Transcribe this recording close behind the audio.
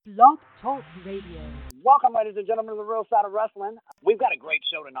Blog Talk Radio. Welcome, ladies and gentlemen, to the real side of wrestling. We've got a great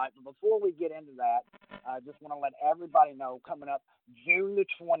show tonight, but before we get into that, I just want to let everybody know coming up June the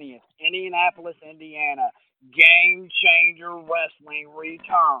 20th, Indianapolis, Indiana, Game Changer Wrestling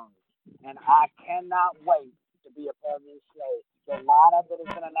returns. And I cannot wait to be a part of this show. The lineup that has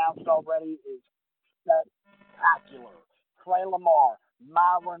been announced already is spectacular. Trey Lamar,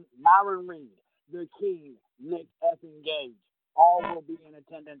 Myron Reed, The King, Nick effing Gage all will be in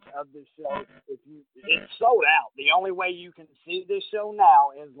attendance of this show. It's sold out. The only way you can see this show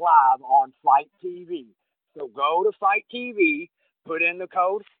now is live on Fight TV. So go to Fight TV, put in the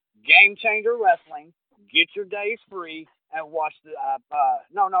code Game Changer Wrestling, get your days free, and watch the.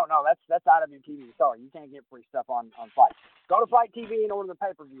 That's out of your TV. Sorry, you can't get free stuff on Fight. Go to Fight TV and order the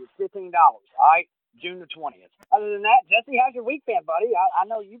pay per view. It's $15. All right, June the 20th. Other than that, Jesse, how's your week been, buddy? I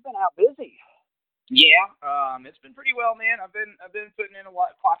know you've been out busy. Yeah, it's been pretty well, man. I've been putting in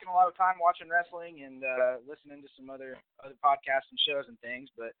clocking a lot of time watching wrestling and listening to some other podcasts and shows and things.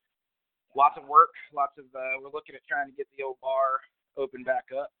 But lots of work, we're looking at trying to get the old bar open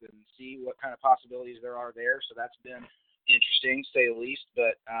back up and see what kind of possibilities there are there. So that's been interesting, to say the least.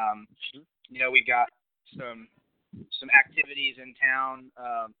 But we've got some activities in town,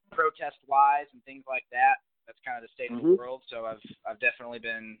 protest wise and things like that. That's kind of the state of the world. So I've definitely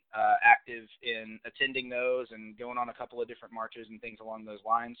been active in attending those and going on a couple of different marches and things along those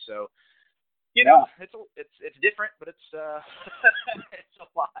lines. So it's different, but it's it's a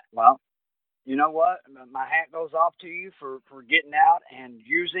lot. Well, you know what? My hat goes off to you for getting out and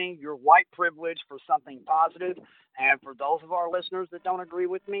using your white privilege for something positive. And for those of our listeners that don't agree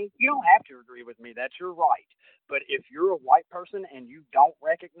with me, you don't have to agree with me. That's your right. But if you're a white person and you don't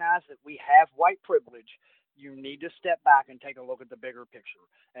recognize that we have white privilege, you need to step back and take a look at the bigger picture.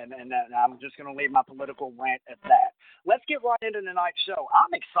 And I'm just going to leave my political rant at that. Let's get right into tonight's show.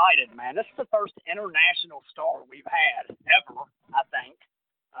 I'm excited, man. This is the first international star we've had ever, I think,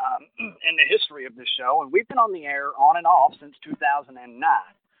 in the history of this show. And we've been on the air on and off since 2009.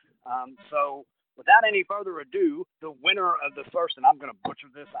 So without any further ado, the winner of the first, and I'm going to butcher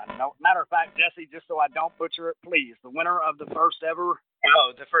this, I know. Matter of fact, Jesse, just so I don't butcher it, please, the winner of the first ever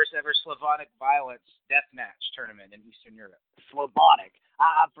Slavonic Violence Deathmatch Tournament in Eastern Europe. Slavonic.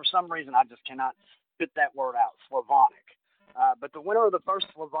 For some reason, I just cannot spit that word out. Slavonic. But the winner of the first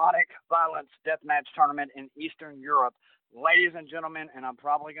Slavonic Violence Deathmatch Tournament in Eastern Europe, ladies and gentlemen, and I'm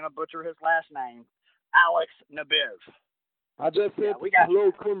probably going to butcher his last name, Alex Nabiev. I just said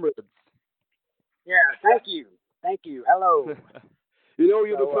hello, comrades. Yeah, thank you. Hello.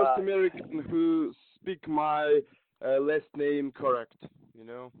 You're the first American who speak my last name correct,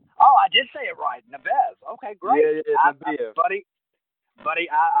 Oh, I did say it right. Nabiev. Okay, great. Yeah, Nabiev. Buddy,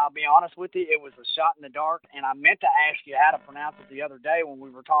 I'll be honest with you. It was a shot in the dark, and I meant to ask you how to pronounce it the other day when we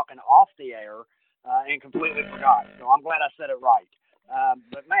were talking off the air and completely forgot. So I'm glad I said it right.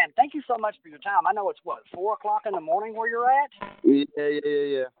 But, man, thank you so much for your time. I know it's, 4 o'clock in the morning where you're at?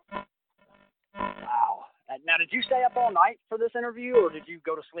 Yeah. Wow. Now, did you stay up all night for this interview, or did you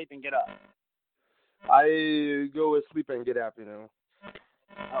go to sleep and get up? I go to sleep and get up,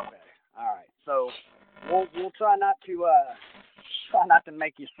 Okay. All right. So we'll try not to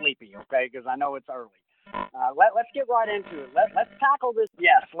make you sleepy, okay? Because I know it's early. Let's get right into it. Let's tackle this.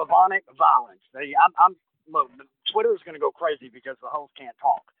 Yeah, Slavonic violence. Look, Twitter is going to go crazy because the host can't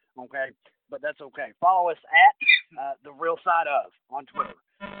talk, okay? But that's okay. Follow us at the Real Side of on Twitter.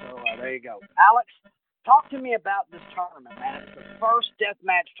 So there you go. Alex, talk to me about this tournament, man. It's the first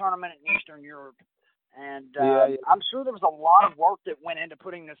deathmatch tournament in Eastern Europe. And I'm sure there was a lot of work that went into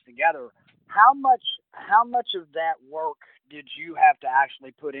putting this together. How much of that work did you have to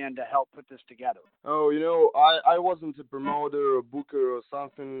actually put in to help put this together? Oh, I wasn't a promoter or booker or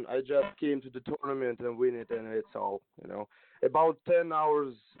something. I just came to the tournament and win it, and it's all, About 10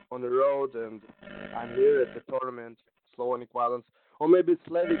 hours on the road, and I'm here at the tournament, Slavonic Violence. Or maybe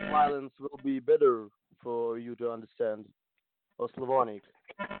Slavic Violence will be better for you to understand. Or Slavonic.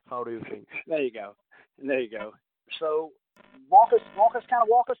 How do you think? There you go. So, walk us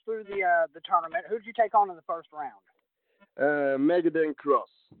through the tournament. Who did you take on in the first round? Megadon Cross.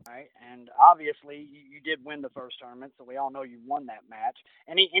 All right, and obviously you did win the first tournament, so we all know you won that match.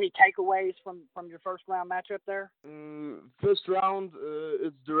 Any takeaways from your first round matchup there? First round,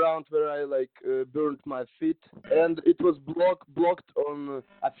 it's the round where I burned my feet, and it was blocked on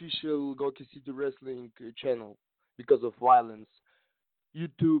official Goki City Wrestling channel because of violence.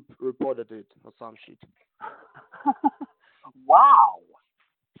 YouTube reported it or some shit. Wow.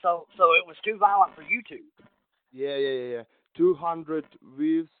 So it was too violent for YouTube. Yeah. 200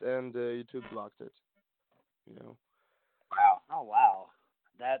 views and YouTube blocked it. Wow. Oh wow.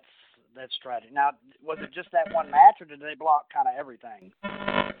 That's tragic. Now, was it just that one match, or did they block kind of everything?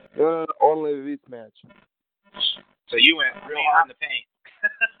 Only this match. So you went I real mean, hard in the paint.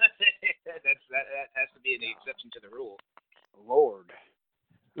 that has to be the exception to the rule. Lord.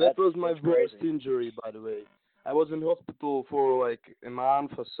 That was my That's worst crazy. injury, by the way. I was in hospital for like a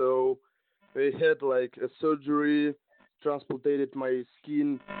month or so. They had like a surgery, transplanted my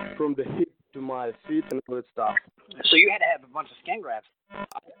skin from the hip to my feet and all that stuff. So you had to have a bunch of skin grafts.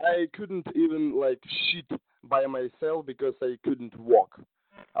 I couldn't even like shit by myself because I couldn't walk.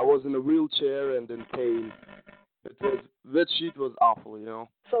 I was in a wheelchair and in pain. That shit was awful, you know.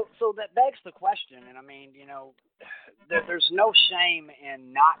 So that begs the question, and I mean, there's no shame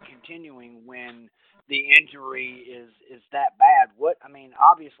in not continuing when the injury is that bad. What I mean,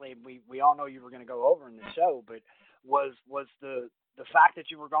 obviously, we all know you were going to go over in the show, but was the fact that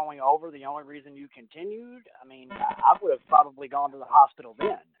you were going over the only reason you continued? I mean, I would have probably gone to the hospital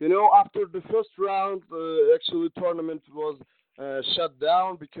then. You know, after the first round, actually tournament was shut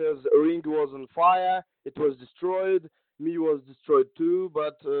down because a ring was on fire. It was destroyed. Me was destroyed too.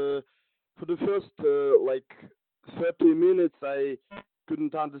 But for the first like 30 minutes, I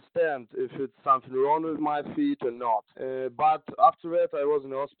couldn't understand if it's something wrong with my feet or not. But after that, I was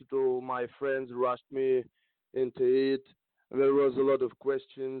in hospital. My friends rushed me into it. There was a lot of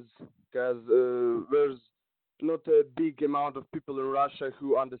questions because there's not a big amount of people in Russia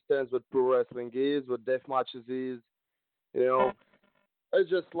who understands what pro wrestling is, what death matches is. You know, I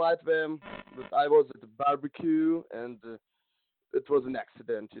just lied them that I was at a barbecue and it was an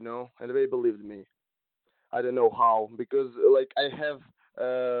accident, you know, and they believed me. I don't know how because like I have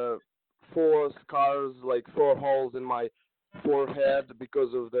four scars, like four holes in my forehead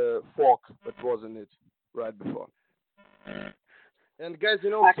because of the fork that was in it right before. And guys, you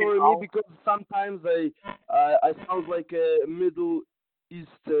know, I can sorry me all because sometimes I sound like a Middle East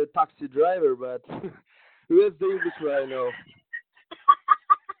taxi driver, but that's the English way I know.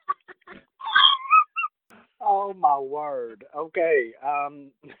 Oh my word. Okay.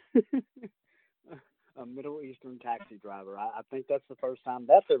 A Middle Eastern taxi driver. I think that's the first time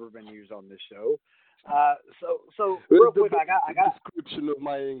that's ever been used on this show. So real That's the quick, I got. description of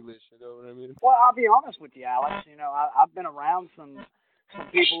my English. You know what I mean? Well, I'll be honest with you, Alex. I've been around some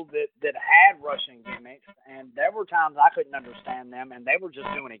people that had Russian gimmicks, and there were times I couldn't understand them, and they were just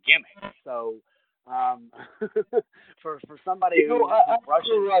doing a gimmick. So, for somebody You know, who's I'm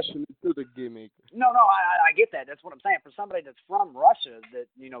Russian. from Russian. It's not a gimmick. No, I get that. That's what I'm saying. For somebody that's from Russia, that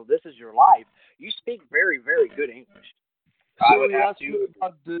this is your life. You speak very, very good English. I So would you have asked me to.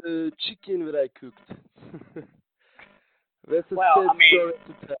 about the chicken that I cooked. That's a Well, sad I mean, story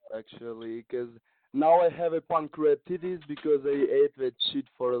to tell, actually, because now I have a pancreatitis because I ate that shit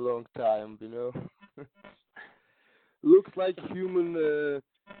for a long time, you know? Looks like human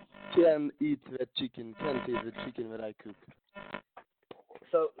can't eat that chicken that I cook.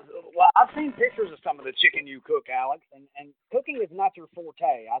 well, I've seen pictures of some of the chicken you cook, Alex, and cooking is not your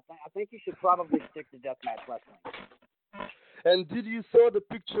forte. I think you should probably stick to deathmatch wrestling. And did you saw the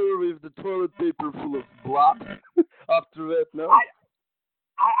picture with the toilet paper full of blood after that, no?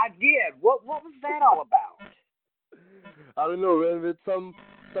 I did. What was that all about? I don't know, man, with some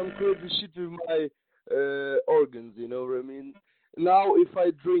crazy shit with my organs, you know what I mean? Now, if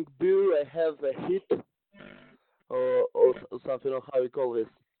I drink beer, I have a hit, or something, or how you call this.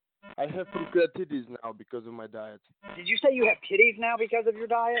 I have pancreatitis now because of my diet. Did you say you have titties now because of your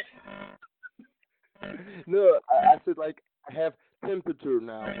diet? No, I said like I have temperature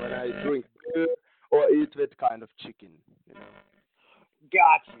now when I drink beer or eat that kind of chicken, you know.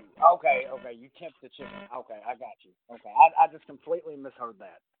 Got you. Okay. You tempt the chicken. Okay, I got you. Okay, I just completely misheard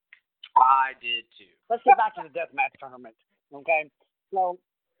that. I did too. Let's get back to the deathmatch tournament. Okay, so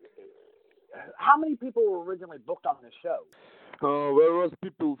how many people were originally booked on this show? There was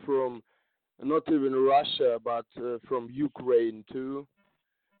people from not even Russia, but from Ukraine too.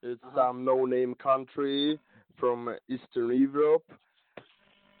 It's some no-name country from Eastern Europe,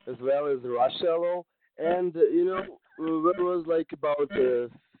 as well as Russia, and you know there was like about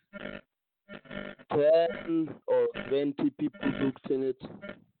 10 or 20 people booked in it.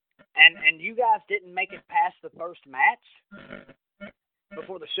 And you guys didn't make it past the first match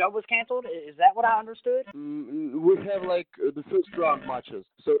before the show was canceled. Is that what I understood? We have like the first round matches.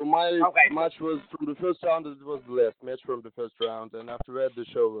 So my match was from the first round. It was the last match from the first round, and after that the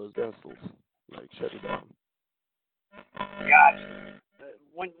show was cancelled, like shut it down. Gotcha.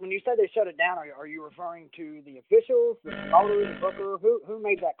 When you say they shut it down, are you referring to the officials, the promoter, the booker? Who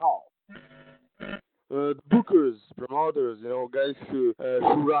made that call? The bookers, promoters, you know, guys who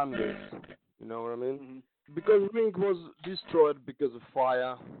run this. You know what I mean? Mm-hmm. because ring was destroyed because of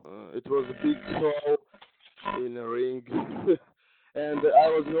fire. It was a big hole in a ring, and I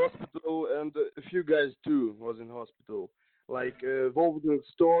was in hospital, and a few guys too was in hospital. Like Wolfgang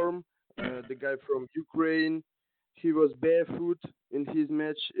Storm, the guy from Ukraine, he was barefoot in his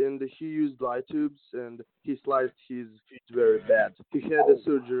match, and he used light tubes, and he sliced his feet very bad. He had a Oh,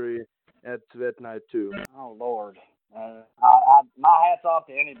 surgery at that night too. oh Lord. My hat's off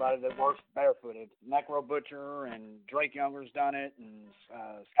to anybody that works barefooted. Necro Butcher and Drake Younger's done it, and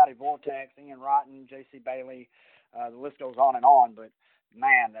Scotty Vortex, Ian Rotten, J.C. Bailey. The list goes on and on. But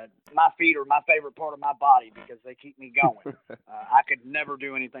man, my feet are my favorite part of my body because they keep me going. I could never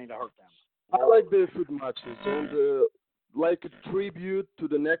do anything to hurt them. I like barefoot matches, and like a tribute to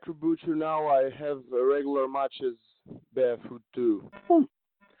the Necro Butcher, now I have regular matches barefoot too.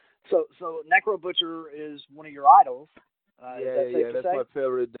 So Necro Butcher is one of your idols. Is Yeah, that yeah, safe yeah. to That's say? my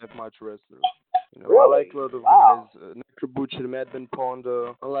favorite deathmatch wrestler. You know, I Really? like a lot of Wow. guys, Necro Butcher, Madman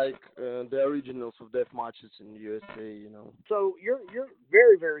Pondo. I like the originals of death matches in USA. You know. So you're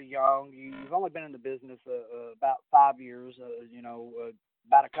very very young. You've only been in the business about 5 years.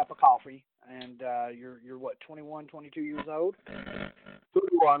 About a cup of coffee, and you're what 21, 22 years old.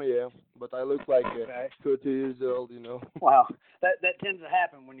 31, yeah, but I look like Okay. 30 years old. You know. Well, that tends to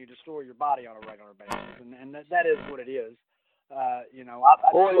happen when you destroy your body on a regular basis, and that is what it is.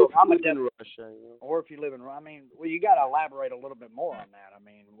 Or Look, if I'm you a live in def- Russia, you know. or if you live in, I mean, well, you got to elaborate a little bit more on that. I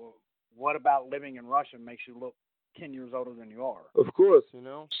mean, what about living in Russia makes you look 10 years older than you are? Of course, you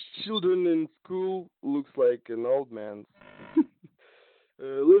know. Children in school looks like an old man.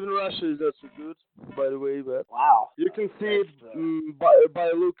 Live in Russia is not so good, by the way, but Wow. you can see it That's, by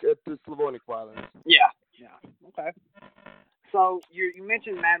a look at the Slavonic violence. yeah. Okay. So you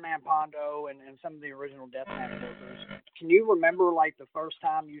mentioned Madman Pondo and some of the original deathmatch workers. Can you remember like the first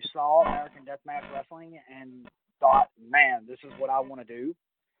time you saw American deathmatch wrestling and thought, man, this is what I want to do?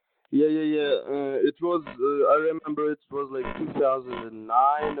 Yeah, yeah, yeah. It was, I remember it was like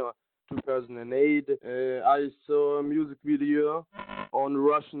 2009 or 2008. I saw a music video on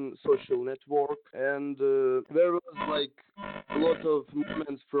Russian social network, and there was like a lot of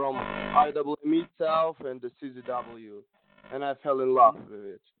movements from IWME South and the CZW, and I fell in love with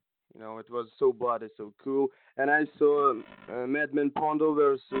it. You know, it was so bloody, so cool. And I saw Madman Pondo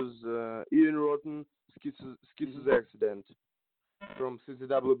versus Ian Rotten, Schizo's Accident from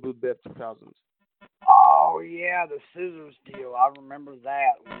CCW Bloodbath 2000. Oh yeah, the scissors deal. I remember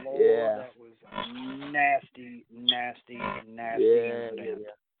that. Lord, Yeah. that was a nasty Yeah, incident.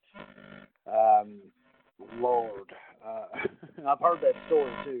 yeah. Lord, I've heard that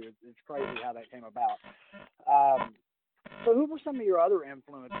story too. It's crazy how that came about. Um, so who were some of your other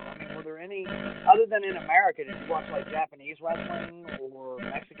influences? I mean, were there any other than in America? Did you watch like Japanese wrestling or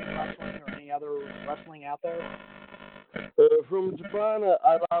Mexican wrestling or any other wrestling out there? From Japan,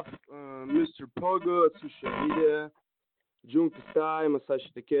 I love Mr. Pogo, Atsushi Amida, Jun Kasai,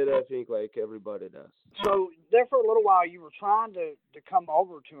 Masashi Takeda. I think like everybody does. So there for a little while, you were trying to come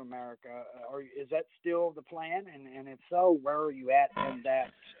over to America. Or is that still the plan? And if so, where are you at in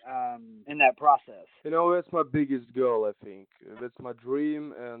that process? You know, that's my biggest goal. I think that's my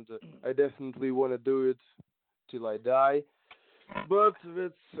dream, and I definitely want to do it till I die. But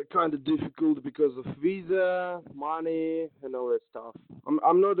it's kind of difficult because of visa, money, and all that stuff.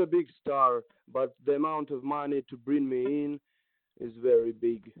 I'm not a big star, but the amount of money to bring me in is very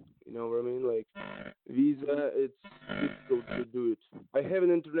big. You know what I mean? Like visa, it's difficult to do it. I have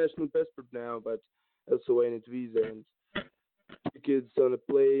an international passport now, but also I need visa and tickets on a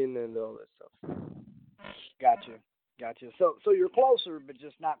plane and all that stuff. Gotcha. So you're closer, but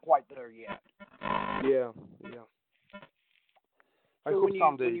just not quite there yet. Yeah, yeah. I So hope when you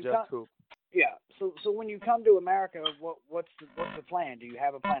someday, when you just come, hope. yeah. So when you come to America, what's the plan? Do you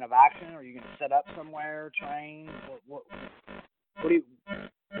have a plan of action? Are you going to set up somewhere, train? What do you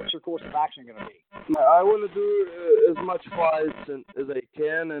what's your course of action going to be? I want to do as much fights as I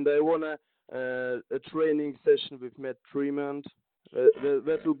can, and I want a training session with Matt Tremont.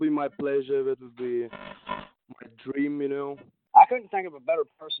 That will be my pleasure. That will be my dream, you know. I couldn't think of a better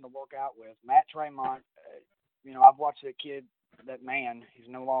person to work out with. Matt Tremont. I've watched that man. He's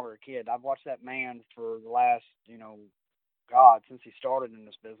no longer a kid. I've watched that man for the last, God, since he started in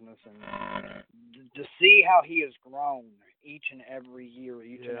this business, and to see how he has grown each and every year,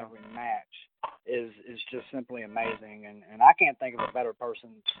 each and every match is just simply amazing. And I can't think of a better person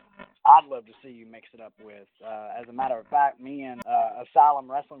I'd love to see you mix it up with. As a matter of fact, me and Asylum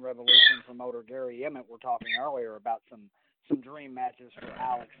Wrestling Revolution promoter Gary Emmett were talking earlier about some dream matches for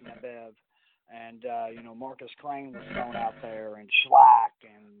Alex Nabiev and Marcus Crane was thrown out there, and Schlack,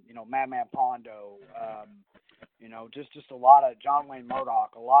 and Madman Pondo, just a lot of John Wayne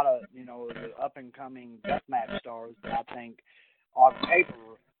Murdoch, a lot of the up and coming deathmatch stars that I think on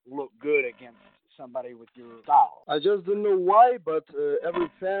paper look good against somebody with your style. I just don't know why, but every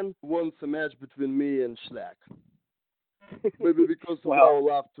fan wants a match between me and Schlack. Maybe because of Well, our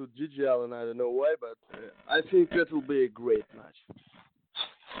love to Gigi Allen, I don't know why, but I think that will be a great match.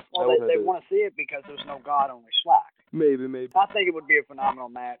 well, they want to see it because there's no God, only Schlack. Maybe. I think it would be a phenomenal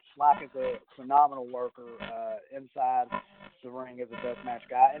match. Schlack is a phenomenal worker inside the ring as a deathmatch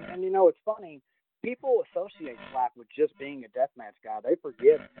guy. And it's funny. People associate Schlack with just being a deathmatch guy. They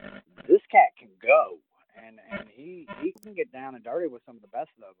forget this cat can go. And he can get down and dirty with some of the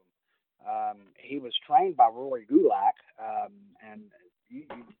best of them. He was trained by Rory Gulak. And you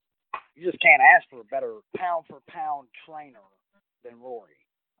just can't ask for a better pound-for-pound trainer than Rory.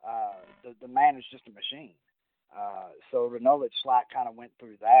 The man is just a machine. So to know that Schlack kind of went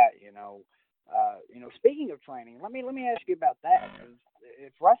through that, speaking of training, let me ask you about that. 'Cause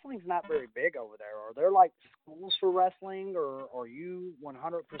if wrestling's not very big over there, are there like schools for wrestling, or are you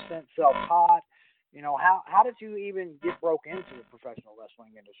 100% self-taught? How did you even get broke into the professional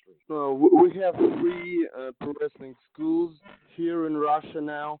wrestling industry? We have 3 pro wrestling schools here in Russia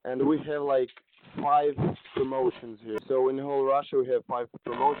now, and we have like 5 promotions here. So in whole Russia we have 5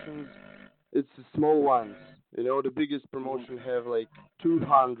 promotions. It's the small ones. The biggest promotion have like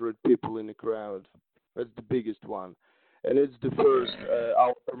 200 people in the crowd. That's the biggest one. And it's the first,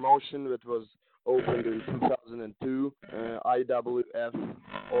 our promotion that was opened in 2002, IWF,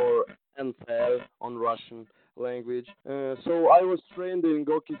 or NFL on Russian language. So I was trained in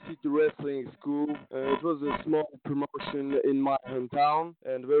Gorky City Wrestling School. It was a small promotion in my hometown,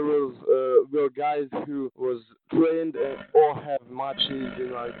 and there were guys who was trained or have matches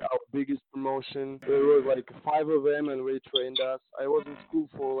in like our biggest promotion. There was like 5 of them, and they trained us. I was in school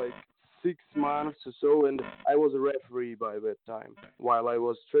for like 6 months or so, and I was a referee by that time. While I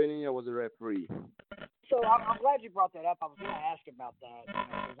was training, I was a referee. So I'm glad you brought that up. I was going to ask about that,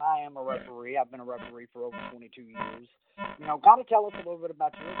 because I am a referee. I've been a referee for over 22 years. Kind of tell us a little bit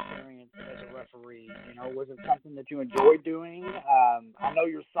about your experience as a referee. Was it something that you enjoyed doing? I know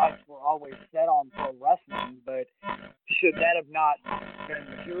your sights were always set on pro wrestling, but should that have not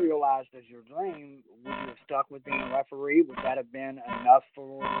been materialized as your dream, would you have stuck with being a referee? Would that have been enough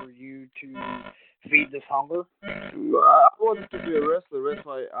for you to feed this hunger? I wanted to be a wrestler. That's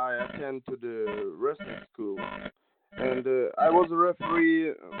why I attend to the wrestling school. And I was a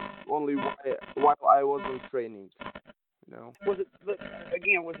referee only while I was in training. Was it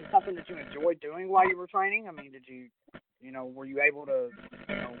something that you enjoyed doing while you were training? I mean, did you, were you able to,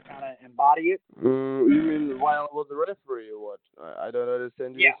 kind of embody it? You mean while I was a referee or what? I don't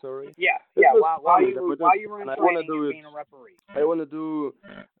understand you. Yeah. Sorry. Yeah. While you were in training and being a referee. I want to do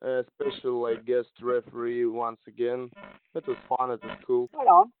a special guest referee once again. It was fun. It was cool. Right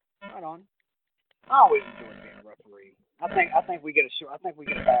on. I always enjoyed being a referee. I think we get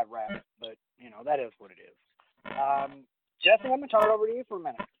a bad rap, but that is what it is. Jesse, I'm gonna turn it over to you for a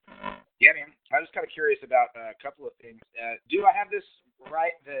minute. Yeah, man. I was just kind of curious about a couple of things. Do I have this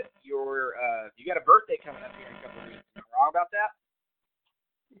right that you got a birthday coming up here in a couple of weeks? Am I wrong about that?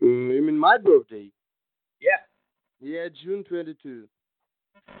 You mean my birthday? Yeah. Yeah, June 22.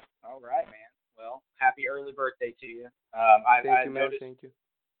 All right, man. Well, happy early birthday to you. Thank you, man. Noticed, Thank you.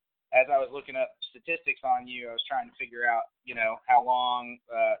 as I was looking up statistics on you, I was trying to figure out, how long.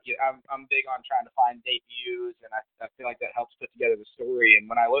 I'm big on trying to find debuts, and I feel like that helps put together the story. And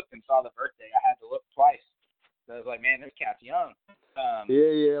when I looked and saw the birthday, I had to look twice. So I was like, man, this cat's young.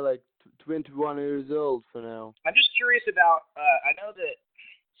 Yeah, like 21 years old for now. I'm just curious about. I know that.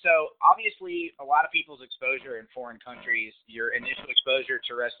 So obviously, a lot of people's exposure in foreign countries, your initial exposure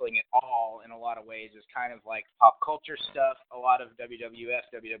to wrestling at all, in a lot of ways, is kind of like pop culture stuff. A lot of WWF,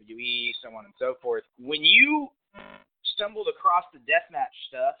 WWE, so on and so forth. When you stumbled across the deathmatch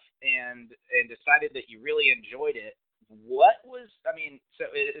stuff and decided that you really enjoyed it, what was? I mean, so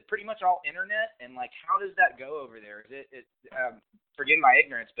it's pretty much all internet, and like, how does that go over there? Is it forgive my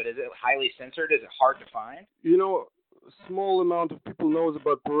ignorance, but is it highly censored? Is it hard to find? Small amount of people knows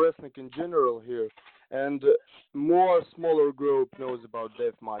about pro wrestling in general here, and smaller group knows about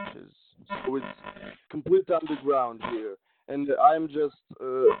death matches. So it's complete underground here, and I'm just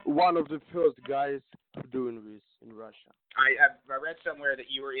one of the first guys doing this in Russia. I read somewhere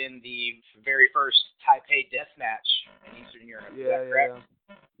that you were in the very first Taipei death match in Eastern Europe. Is that correct?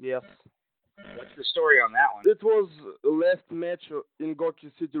 Yeah. Yes. What's the story on that one? It was last match in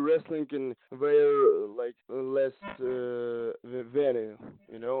Goki City Wrestling in their last venue,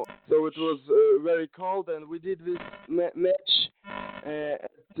 you know. So it was very cold, and we did this match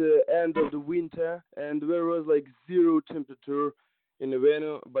at the end of the winter, and there was like zero temperature in the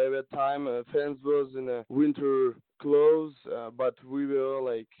venue by that time. Fans was in winter clothes, but we were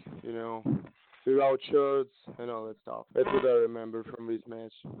like, you know, without shirts and all that stuff. That's what I remember from this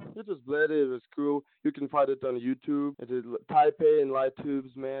match. It was bloody, it was cool. You can find it on YouTube. It is Taipei and Light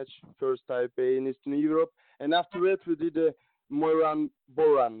Tubes match, first Taipei in Eastern Europe. And after that, we did a Moiran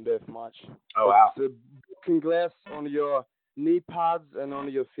Boran death match. Oh, wow. It's broken glass on your knee pads and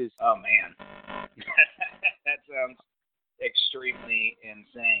on your fist. Oh, man. That sounds extremely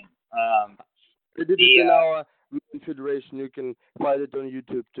insane. We did it in our main federation. You can find it on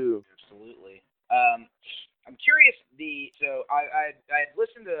YouTube too. Absolutely. I'm curious. So I had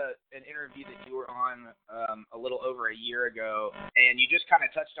listened to an interview that you were on a little over a year ago, and you just kind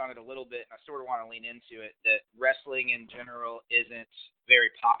of touched on it a little bit. And I sort of want to lean into it. That wrestling in general isn't very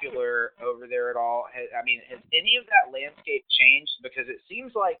popular over there at all. Has any of that landscape changed? Because it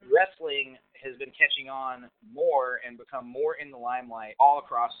seems like wrestling has been catching on more and become more in the limelight all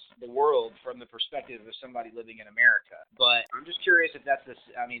across the world from the perspective of somebody living in America. But I'm just curious if that's this.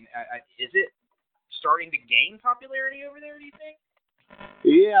 Is it starting to gain popularity over there, do you think?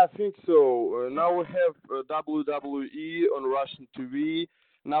 Yeah, I think so. Now we have WWE on Russian TV.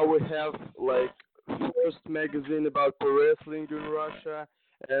 Now we have like first magazine about pro wrestling in Russia,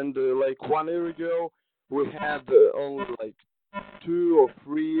 and like 1 year ago we had only like 2 or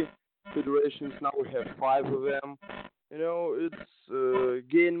 3 federations. Now we have 5 of them. You know, it's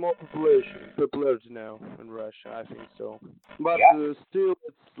gained more popularity now in Russia. I think so. But still,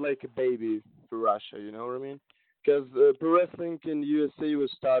 it's like a baby for Russia. You know what I mean? Because pro wrestling in USA was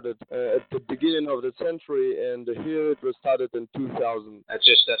started at the beginning of the century, and here it was started in 2000. That's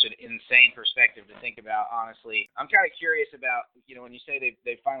just such an insane perspective to think about, honestly. I'm kind of curious about, when you say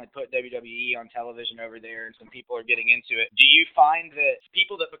they finally put WWE on television over there and some people are getting into it, do you find that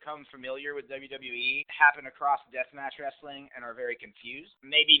people that become familiar with WWE happen across deathmatch wrestling and are very confused?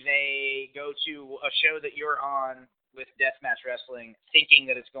 Maybe they go to a show that you're on with deathmatch wrestling thinking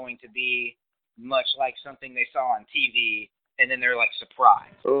that it's going to be much like something they saw on TV, and then they're like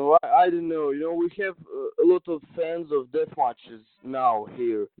surprised. Oh, I don't know. You know, we have a lot of fans of death matches now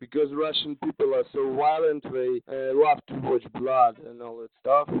here because Russian people are so violent. They love to watch blood and all that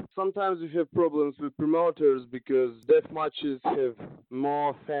stuff. Sometimes we have problems with promoters because death matches have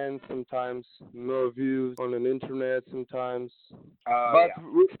more fans sometimes, more views on the internet sometimes. But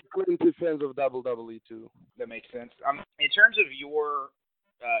we have plenty of fans of WWE too. That makes sense. In terms of your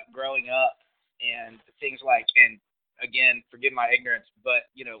growing up and things like, and again, forgive my ignorance, but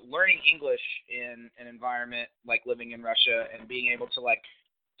learning English in an environment like living in Russia and being able to like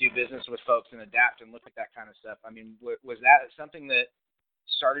do business with folks and adapt and look at that kind of stuff. I mean, was that something that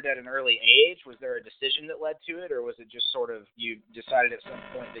started at an early age? Was there a decision that led to it, or was it just sort of you decided at some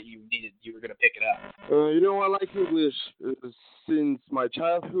point that you were going to pick it up? I like English since my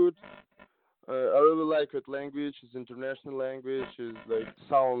childhood. I really like that language. It's international language. It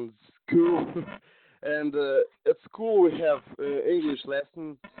sounds cool. And at school we have English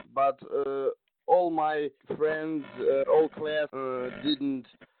lessons, but all my friends, all class didn't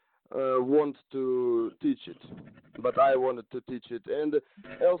want to teach it, but I wanted to teach it. And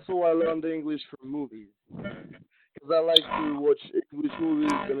also I learned English from movies because I like to watch English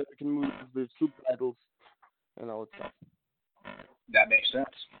movies, American movies with subtitles and all that stuff. That makes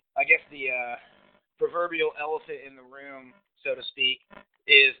sense. I guess the proverbial elephant in the room, so to speak,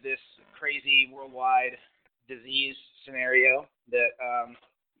 is this crazy worldwide disease scenario that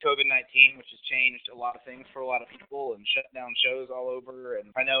COVID-19, which has changed a lot of things for a lot of people and shut down shows all over.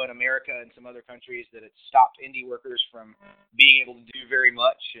 And I know in America and some other countries that it's stopped indie workers from being able to do very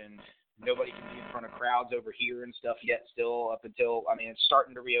much, and nobody can be in front of crowds over here and stuff yet still up until, it's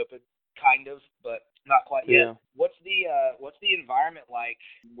starting to reopen, kind of, but not quite yet. What's the environment like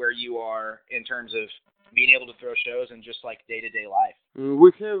where you are in terms of being able to throw shows and just like day-to-day life?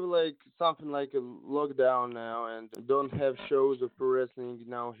 We have something like a lockdown now and don't have shows of pro wrestling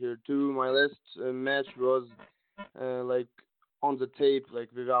now here too. My last match was on the tape,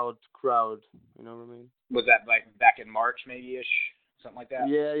 without crowd. You know what I mean? Was that back in March maybe-ish? Something like that?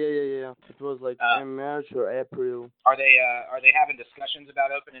 Yeah. It was in March or April. Are they having discussions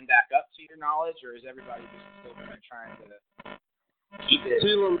about opening back up to your knowledge, or is everybody just still kind of trying to keep it?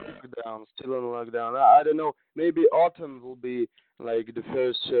 Still on lockdown. I don't know. Maybe autumn will be the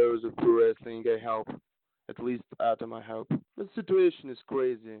first shows of pro wrestling. I hope. At least autumn, I hope. The situation is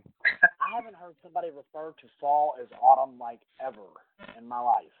crazy. haven't heard somebody refer to fall as autumn like ever in my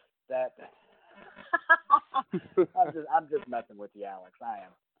life. That I'm just messing with you, Alex. I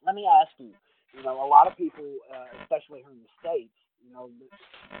am. Let me ask you. You know, a lot of people, especially here in the States, you know,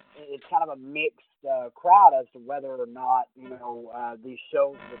 it's kind of a mixed crowd as to whether or not, you know, these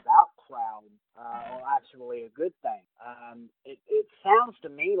shows without crowd are actually a good thing. It sounds to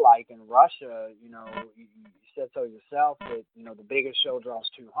me like in Russia, you know, you said so yourself that, you know, the biggest show draws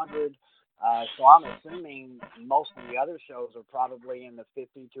 200. So I'm assuming most of the other shows are probably in the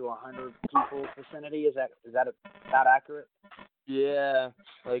 50 to 100 people vicinity. Is that about accurate? Yeah,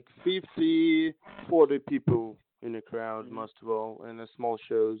 like 50, 40 people in the crowd, most of all, in the small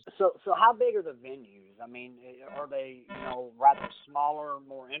shows. So how big are the venues? I mean, are they, you know, rather smaller,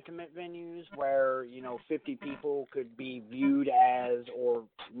 more intimate venues where, you know, 50 people could be viewed as, or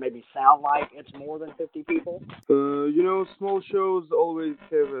maybe sound like it's more than 50 people? You know, small shows always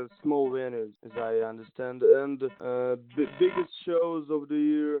have a small venues, as I understand, and biggest shows of the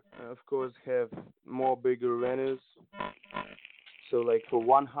year, of course, have more bigger venues. So like for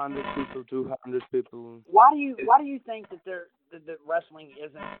 100 people, 200 people. Why do you think that that wrestling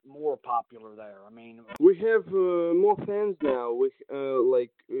isn't more popular there? I mean, We have more fans now. We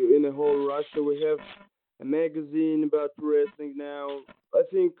like in the whole Russia, we have a magazine about pro wrestling now. I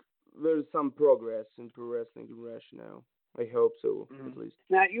think there's some progress in pro wrestling in Russia now. I hope so, at least.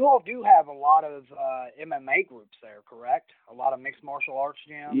 now you all do have a lot of MMA groups there, correct? A lot of mixed martial arts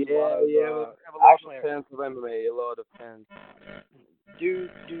gyms. A lot Yeah, of yeah, we have a lot actually, of fans of MMA, a lot of fans. do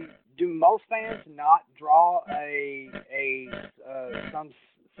do most fans not draw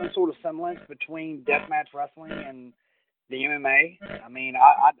some sort of semblance between deathmatch wrestling and the MMA? I mean,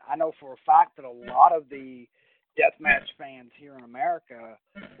 I know for a fact that a lot of the deathmatch fans here in America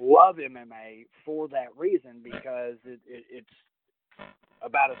love MMA for that reason because it's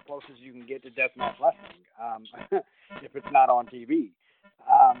about as close as you can get to deathmatch wrestling if it's not on TV.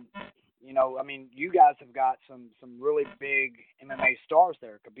 Um, you know, I mean, you guys have got some really big MMA stars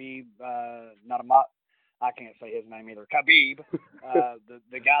there. Khabib, not a I can't say his name either. Khabib,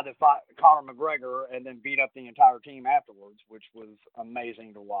 the guy that fought Conor McGregor and then beat up the entire team afterwards, which was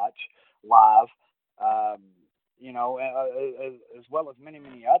amazing to watch live. Um, you know, as well as many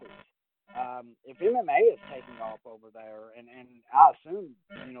others. If MMA is taking off over there, and I assume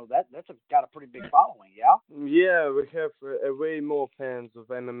you know got a pretty big following, yeah. Yeah, we have way more fans of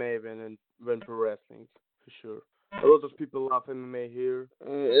MMA than pro wrestling, for sure. A lot of people love MMA here,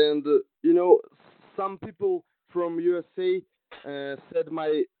 and you know, some people from USA said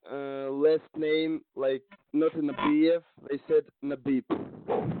my last name like not Nabiev, they said Nabib.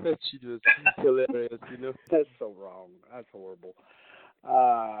 That shit was hilarious, you know. That's so wrong. That's horrible.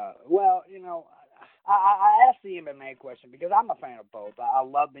 Well, you know, I asked the MMA question because I'm a fan of both. I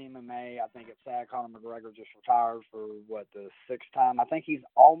love the MMA. I think it's sad Conor McGregor just retired for what the sixth time. I think he's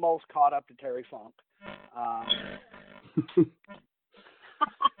almost caught up to Terry Funk.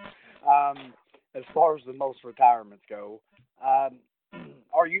 As far as the most retirements go,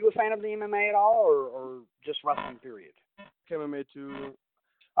 are you a fan of the MMA at all, or just wrestling? Period. MMA too.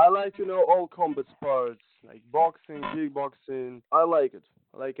 I like, you know, all combat sports, like boxing, kickboxing. I like it.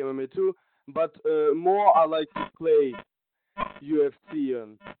 I like MMA too. But more I like to play UFC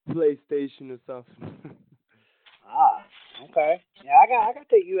on PlayStation or something. Ah, okay. Yeah, I got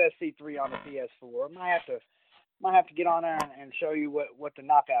the UFC 3 on the PS4. Might have to get on there and show you what the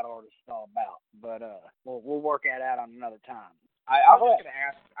knockout artist is all about. But we'll work that out on another time. I was just going to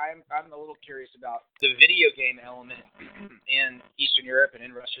ask. I'm a little curious about the video game element in Eastern Europe and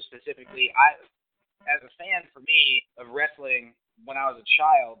in Russia specifically. As a fan, for me, of wrestling when I was a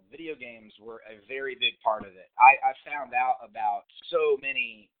child, video games were a very big part of it. I found out about so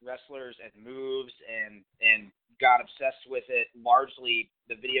many wrestlers and moves and got obsessed with it. Largely,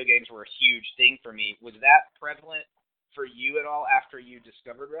 the video games were a huge thing for me. Was that prevalent for you at all after you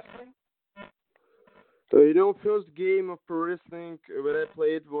discovered wrestling? You know, first game of pro wrestling that I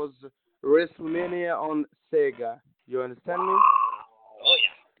played was WrestleMania on Sega. You understand me? Oh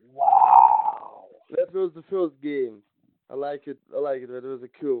yeah. Wow. That was the first game. I like it. I like it. That was a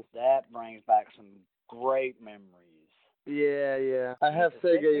cool. That brings back some great memories. Yeah, yeah. I have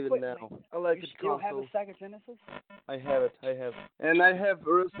Sega even now. I like You it still console. have a Sega Genesis? I have it. I have. And I have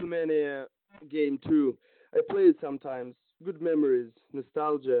WrestleMania game too. I play it sometimes. Good memories,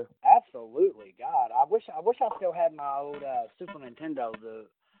 nostalgia. Absolutely. God, I wish I still had my old Super Nintendo.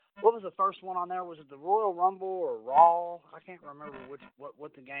 What was the first one on there? Was it the Royal Rumble or Raw? I can't remember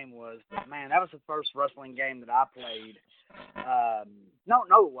what the game was, but man, that was the first wrestling game that I played. No,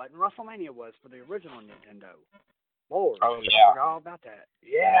 it wasn't. WrestleMania was for the original Nintendo. Lord, Oh I yeah. forgot all about that.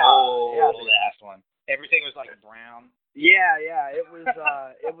 Yeah, yeah, Oh, last one. Everything was like brown. yeah, yeah. It was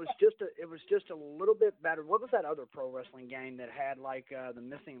it was just a little bit better. What was that other pro wrestling game that had like the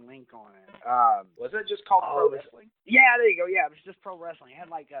missing link on it? Was it just called Pro Wrestling? Yeah, there you go. Yeah, it was just pro wrestling. It had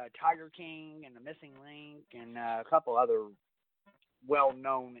like Tiger King and the missing link and a couple other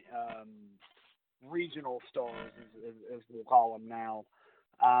well-known regional stars, as we'll call them now.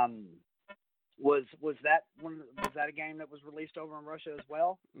 Um, was that one? Was that a game that was released over in Russia as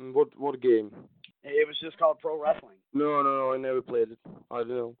well? What game? It was just called Pro Wrestling. No, I never played it. I don't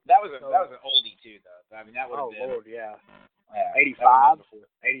know. That was an oldie too, though. I mean, that would have Oh been. Lord, yeah. Yeah, 85,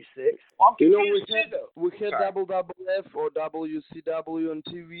 86. Well, I'm You know, confused we had too, though. we had Sorry. WWF or WCW on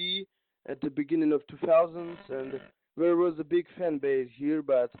TV at the beginning of 2000s, and there was a big fan base here,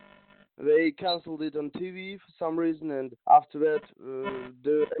 but they canceled it on TV for some reason, and after that,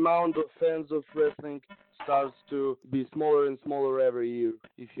 the amount of fans of wrestling starts to be smaller and smaller every year.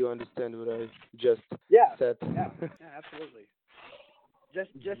 If you understand what I just Yeah, said. yeah, absolutely.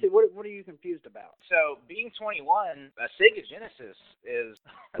 Jesse, what are you confused about? So, being 21, a Sega Genesis is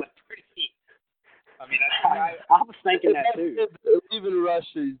pretty. I mean, I was thinking that too. Even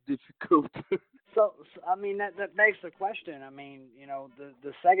Russia is difficult. So I mean that begs the question. I mean, you know,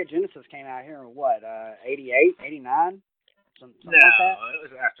 the Sega Genesis came out here in what, 88, 89? Something no, like that? it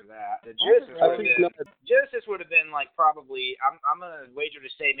was after that. The Genesis would have been like probably. I'm gonna wager to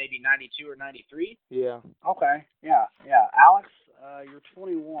say maybe 92 or 93. Yeah. Okay. Yeah. Alex, you're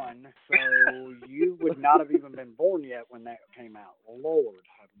 21, so you would not have even been born yet when that came out. Lord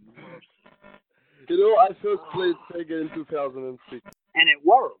have mercy. You know, I first played Sega in 2006. And it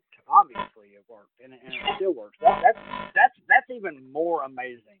worked. Obviously, it worked, and it still works. That's even more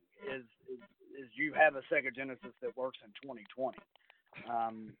amazing. Is you have a Sega Genesis that works in 2020.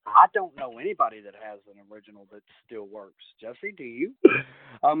 I don't know anybody that has an original that still works. Jesse, do you?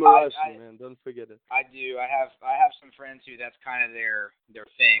 I'm a Russian, man. Don't forget it. I do. I have some friends who that's kind of their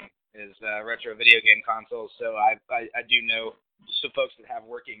thing is retro video game consoles. So I do know some folks that have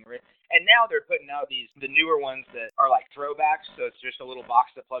working, and now they're putting out the newer ones that are like throwbacks. So it's just a little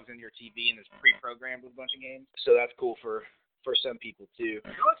box that plugs into your TV and is pre-programmed with a bunch of games. So that's cool for some people too.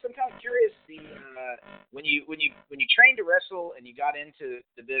 Alex, I'm kind of curious. When you trained to wrestle and you got into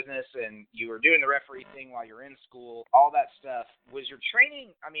the business and you were doing the referee thing while you're in school, all that stuff, was your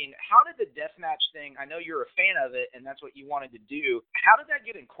training? I mean, how did the deathmatch thing? I know you're a fan of it and that's what you wanted to do. How did that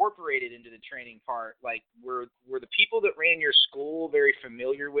get incorporated into the training part? Like, were the people that ran your school very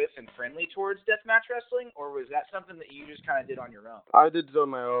familiar with and friendly towards deathmatch wrestling, or was that something that you just kind of did on your own? I did it on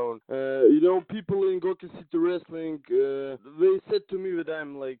my own. You know, people in Goki City Wrestling, they said to me that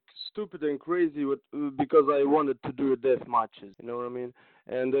I'm like stupid and crazy because I wanted to do death matches. You know what I mean?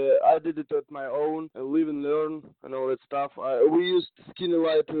 And I did it at my own, live and learn, and all that stuff. We used skinny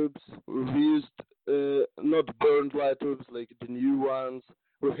light tubes. We used not burned light tubes like the new ones.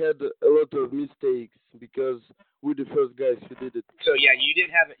 We had a lot of mistakes because we're the first guys who did it. So yeah, you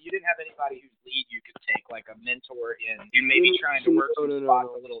didn't have anybody whose lead you could take, like a mentor in. You maybe trying to work some spots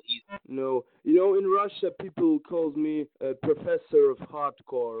a little easier. No, you know, in Russia people calls me a professor of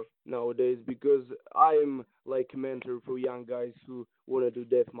hardcore nowadays because I'm like a mentor for young guys who want to do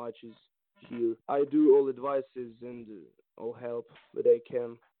death matches here. I do all advices and all help that I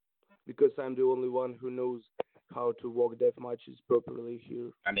can because I'm the only one who knows how to walk death matches properly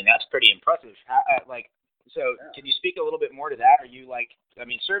here. I mean, that's pretty impressive. So can you speak a little bit more to that? Are you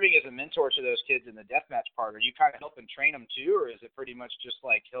serving as a mentor to those kids in the deathmatch part, are you kind of helping train them too, or is it pretty much just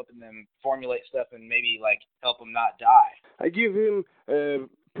like helping them formulate stuff and maybe like help them not die? I give him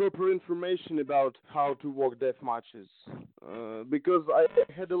proper information about how to walk death matches because I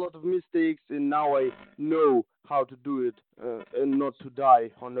had a lot of mistakes and now I know how to do it and not to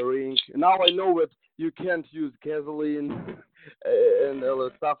die on the ring. Now I know that you can't use gasoline and all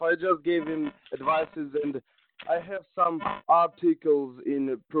that stuff. I just gave him advices, and I have some articles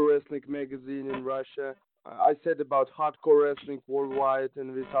in Pro Wrestling magazine in Russia. I said about hardcore wrestling worldwide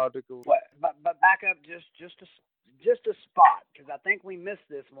in this article. But back up just a spot, because I think we missed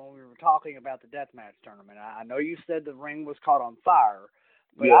this when we were talking about the deathmatch tournament. I know you said the ring was caught on fire,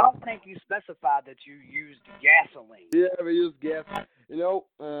 but yeah. I don't think you specified that you used gasoline. Yeah, we used gas. You know,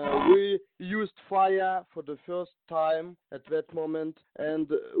 we used fire for the first time at that moment, and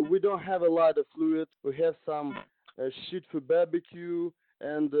we don't have a lot of fluid. We have some shit for barbecue,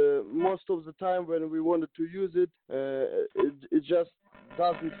 and most of the time when we wanted to use it, it just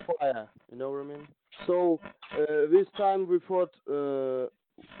doesn't fire. You know what I mean? So this time we thought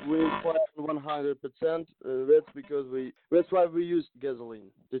we need fire on 100%. That's because that's why we use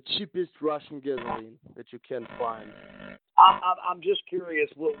gasoline, the cheapest Russian gasoline that you can find. I'm just curious,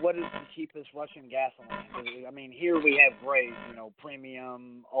 what is the cheapest Russian gasoline? 'Cause, I mean, here we have grades,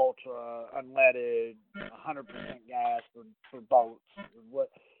 premium, ultra, unleaded, 100% gas for boats. What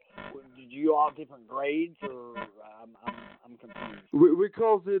did you all have different grades, or I'm confused? We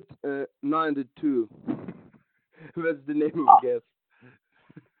calls it 92. That's the name of gas.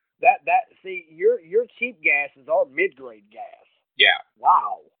 See, your cheap gas is all mid-grade gas. Yeah.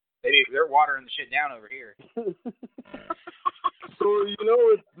 Wow. They're watering the shit down over here. So you know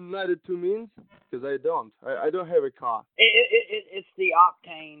what 92 means? Because I don't. I don't have a car. It's the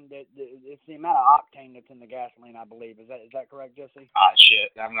octane it's the amount of octane that's in the gasoline, I believe. Is that correct, Jesse?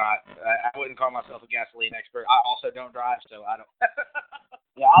 Shit. I'm not. I wouldn't call myself a gasoline expert. I also don't drive, so I don't.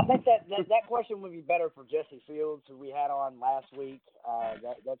 Yeah, I think that question would be better for Jesse Fields, who we had on last week.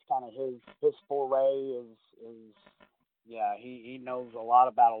 That's kind of his foray is. Yeah, he knows a lot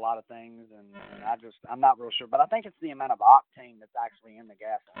about a lot of things, and I'm not real sure, but I think it's the amount of octane that's actually in the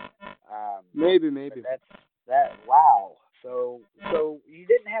gasoline. Maybe. That. Wow. So you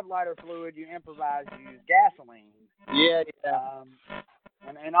didn't have lighter fluid. You improvised. You used gasoline. Yeah.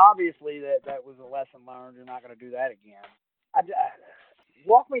 And obviously that was a lesson learned. You're not going to do that again.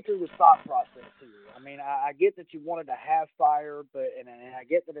 Walk me through the thought process here. I mean, I get that you wanted to have fire, and I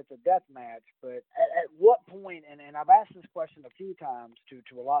get that it's a death match. But at what point? And I've asked this question a few times to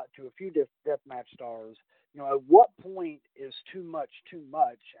a few death match stars. At what point is too much,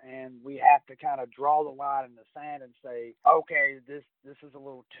 and we have to kind of draw the line in the sand and say, okay, this is a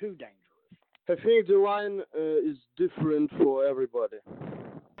little too dangerous. I think the line is different for everybody.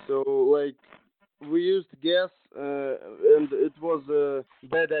 So like. We used gas, and it was a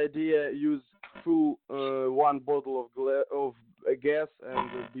bad idea. Use full one bottle of gas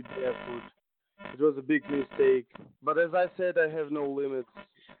and be barefoot. It was a big mistake. But as I said, I have no limits.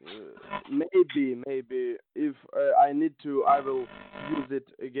 Maybe if I need to, I will use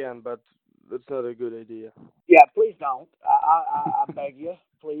it again. But that's not a good idea. Yeah, please don't. I beg you.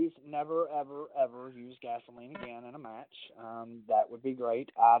 Please never, ever, ever use gasoline again in a match. That would be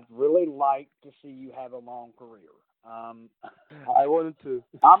great. I'd really like to see you have a long career. I wanted to.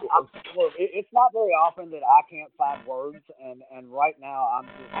 Look, it's not very often that I can't find words, and right now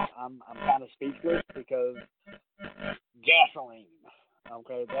I'm kind of speechless because gasoline.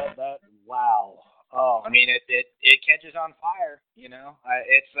 Okay, that wow. Oh. I mean, it catches on fire.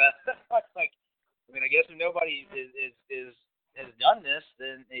 It's like. I mean, I guess if nobody has done this,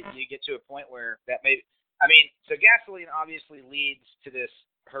 then you get to a point where that may. I mean, so gasoline obviously leads to this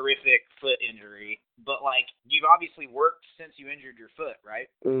horrific foot injury, but like you've obviously worked since you injured your foot, right?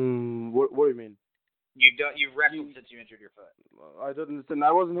 What do you mean? You've wrestled since you injured your foot. I don't understand.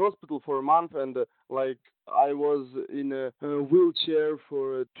 I was in hospital for a month, and I was in a wheelchair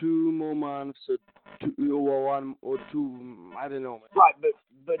for 2 more months, 1 or 2. I don't know. Right,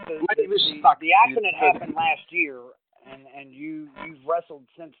 but the accident happened last year, and you've wrestled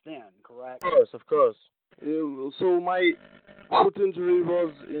since then, correct? Of course. So my foot injury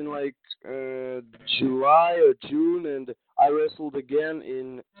was in July or June, and I wrestled again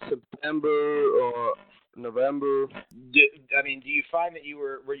in September or November. Do you find that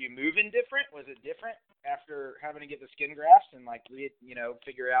were you moving different? Was it different after having to get the skin grafts and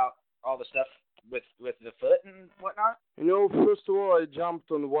figure out all the stuff with the foot and whatnot? First of all, I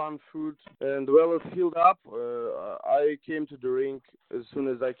jumped on one foot, and well, it healed up. I came to the rink as soon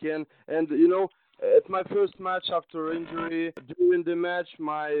as I can, and at my first match after injury, during the match,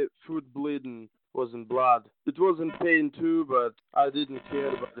 my foot bleeding was in blood. It was in pain too, but I didn't care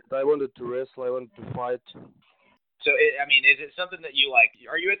about it. I wanted to wrestle. I wanted to fight. So, is it something that you like?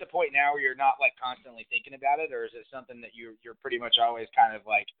 Are you at the point now where you're not constantly thinking about it, or is it something that you're pretty much always kind of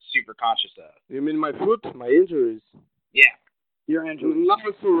super conscious of? You mean my foot, my injuries? Yeah, your injuries. Now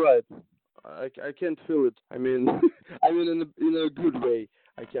it's all right. I can't feel it. I mean in a good way.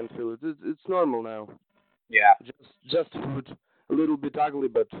 I can't feel it. It's normal now. Yeah. Just foot, a little bit ugly,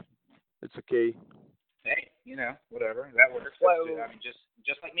 but it's okay. Hey, whatever. That works.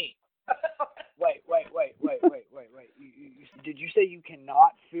 Just like me. Wait. Did you say you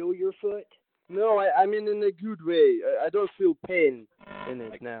cannot feel your foot? No, I mean in a good way. I don't feel pain in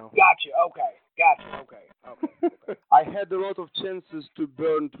it now. Gotcha. Okay. I had a lot of chances to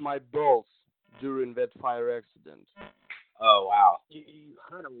burn my balls during that fire accident. Oh, wow. You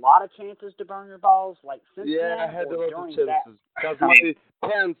had a lot of chances to burn your balls, since then? Yeah, I had a lot of chances. Because my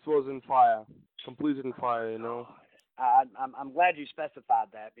pants was in fire. Completely in fire, I'm glad you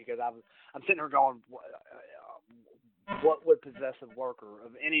specified that, because I'm sitting here going, what would possess a worker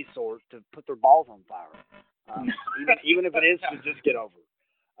of any sort to put their balls on fire? Even if it is to just get over.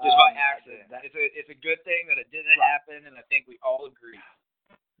 Just by accident. It's a good thing that it didn't happen, and I think we all agree.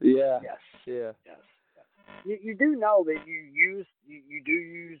 Yeah. Yes. Yeah. Yes. You do know that you do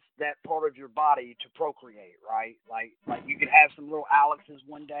use that part of your body to procreate, right? Like you could have some little Alexes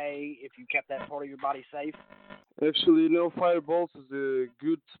one day if you kept that part of your body safe. Actually, fireballs is a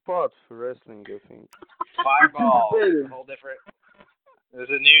good spot for wrestling, I think. Fireball is a whole different. There's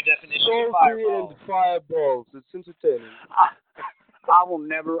a new definition of fireball. And fireballs. It's entertaining. I will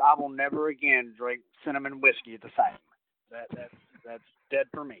never again drink cinnamon whiskey the same. That's dead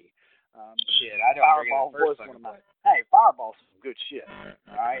for me. Shit, I don't Fireball drink it was one of my. Hey, Fireball's some good shit.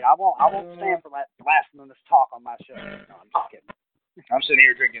 All right, I won't stand for that blasphemous talk on my show. No, I'm just kidding. I'm sitting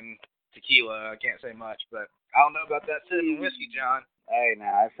here drinking tequila. I can't say much, but I don't know about that cinnamon whiskey, John. Hey,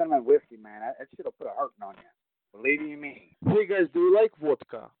 now that cinnamon whiskey, man, that shit'll put a hurting on you. Believe you me. Hey guys, do you like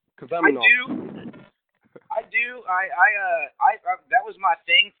vodka? Cause I'm not. I do. I that was my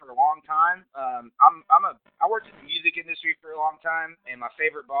thing for a long time. I worked in the music industry for a long time, and my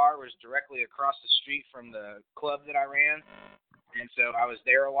favorite bar was directly across the street from the club that I ran. And so I was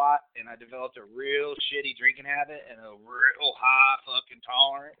there a lot, and I developed a real shitty drinking habit and a real high fucking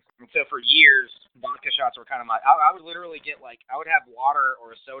tolerance. And so for years, vodka shots were kind of I would literally get I would have water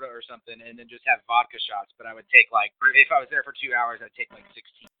or a soda or something and then just have vodka shots, but I would take if I was there for 2 hours, I'd take 16.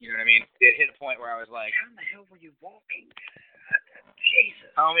 You know what I mean? It hit a point where I was like, how the hell were you walking?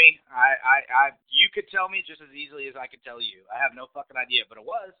 Jesus. Homie, you could tell me just as easily as I could tell you. I have no fucking idea, but I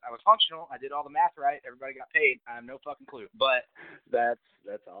was functional. I did all the math right. Everybody got paid. I have no fucking clue. But that's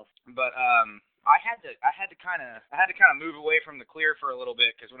awesome. But I had to kind of move away from the clear for a little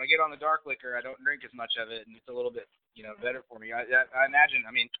bit because when I get on the dark liquor, I don't drink as much of it, and it's a little bit better for me. I imagine.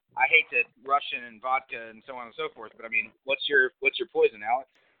 I mean, I hate to Russian and vodka and so on and so forth, but I mean, what's your poison,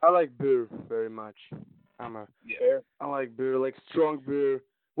 Alex? I like beer very much. Beer. I like beer, like strong beer.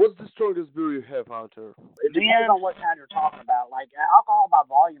 What's the strongest beer you have out there? It depends on what kind you're talking about. Like alcohol by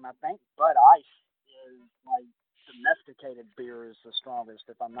volume, I think Bud Ice is domesticated beer is the strongest,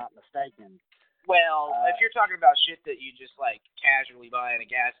 if I'm not mistaken. Well, if you're talking about shit that you just casually buy in a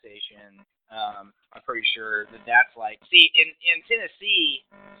gas station, I'm pretty sure that's see, in Tennessee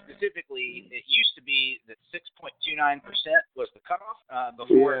specifically, it used to be that 6.29% was the cutoff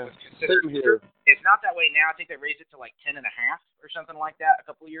before it was considered beer. It's not that way now. I think they raised it to 10.5 or something like that a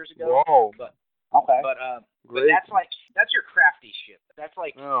couple of years ago. Whoa. Okay. But that's your crafty shit. That's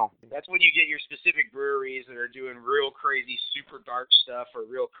that's when you get your specific breweries that are doing real crazy, super dark stuff or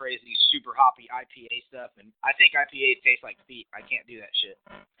real crazy, super hoppy IPA stuff. And I think IPAs taste like feet. I can't do that shit.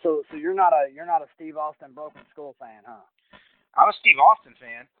 So you're not a Steve Austin Broken Skull fan, huh? I'm a Steve Austin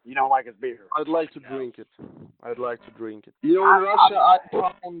fan. You don't like his beer? I'd like to drink it. You know, in Russia, I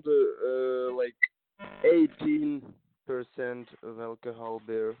found 18% of alcohol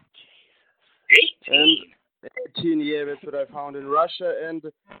beer. 18? 18, yeah, that's what I found in Russia. And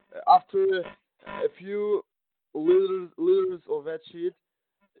after a few liters of that shit,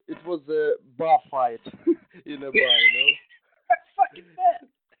 it was a bar fight in a bar, you know? That's fucking bad.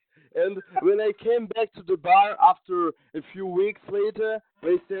 And when I came back to the bar after a few weeks later,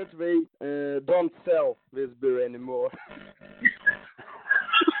 they said they don't sell this beer anymore.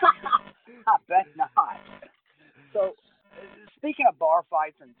 I bet not. So, speaking of bar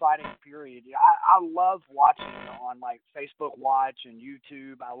fights and fighting period, I love watching on Facebook Watch and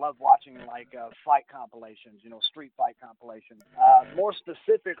YouTube. I love watching fight compilations, street fight compilations. More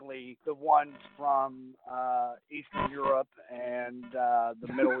specifically, the ones from Eastern Europe and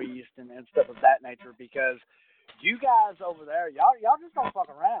the Middle East and stuff of that nature, because you guys over there, y'all just don't fuck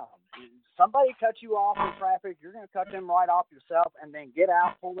around. Somebody cuts you off in traffic, you're going to cut them right off yourself, and then get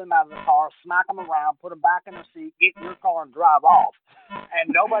out, pull them out of the car, smack them around, put them back in their seat, get in your car, and drive off. And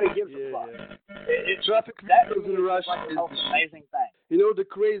nobody gives a fuck. Traffic that in Russia is the most amazing thing. You know, the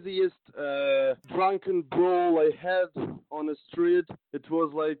craziest drunken brawl I had on the street, it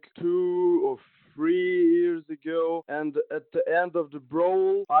was 2 or 3 years ago, and at the end of the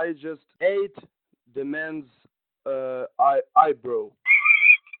brawl, I just ate the man's eyebrow.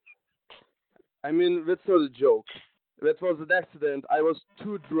 I mean, that's not a joke. That was an accident. I was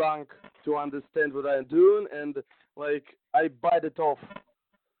too drunk to understand what I'm doing, and I bite it off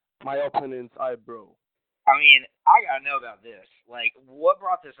my opponent's eyebrow. I mean, I gotta know about this. What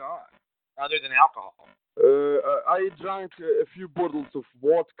brought this on, other than alcohol? I drank a few bottles of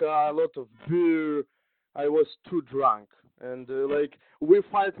vodka, a lot of beer. I was too drunk, and like we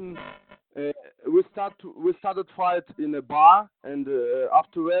fighting. Uh, we started fight in a bar, and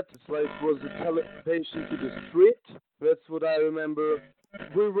after that, it's like was a teleportation to the street. That's what I remember.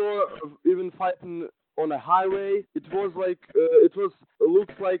 We were even fighting on a highway. It was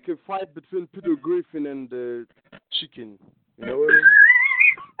looks like a fight between Peter Griffin and chicken. You know what I mean?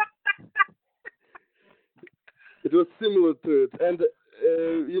 It was similar to it, and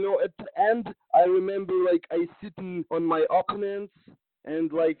at the end, I remember like I sitting on my opponents,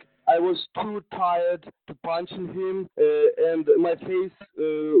 and like I was too tired to punching him, and my face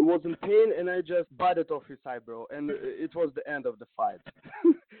was in pain, and I just bited off his eyebrow, and it was the end of the fight.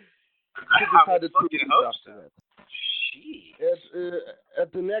 He I would decided to fucking leave hope after so. that. Jeez.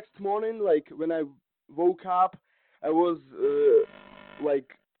 At the next morning, like when I woke up, I was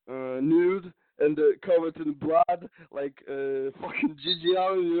nude and covered in blood, like fucking Gigi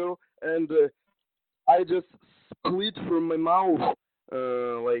Allen, and I just split from my mouth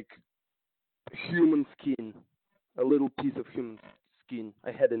like human skin, a little piece of human skin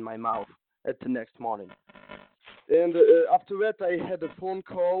I had in my mouth at the next morning. And after that, I had a phone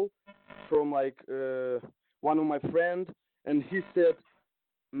call from like one of my friends, and he said,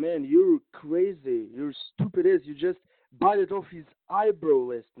 "Man, you're crazy. You're stupid as you just bited off his eyebrow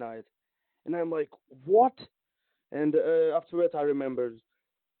last night." And I'm like, "What?" And after that, I remembered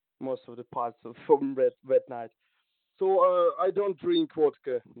most of the parts of from that night. So I don't drink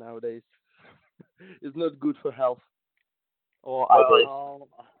vodka nowadays. It's not good for health or Well, eyebrows. Oh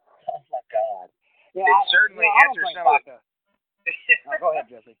my God. Yeah, it certainly I don't answers drink some of vodka. No, go ahead,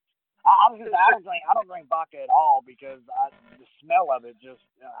 Jesse. I was gonna say I don't drink vodka at all because the smell of it just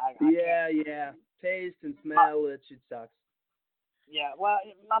I can't. Yeah. Taste and smell, it shit sucks. Yeah, well,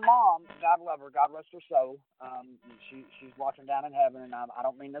 my mom, God love her, God rest her soul. She's watching down in heaven, and I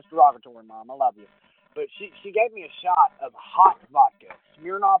don't mean this derogatory, Mom. I love you, but she gave me a shot of hot vodka,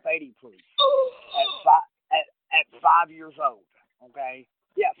 Smirnoff 80 proof, at at 5 years old. Okay,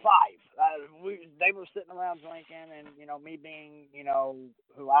 yeah, five. They were sitting around drinking, and me being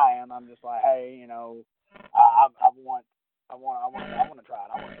who I am, I'm just like, hey, I want. I want to try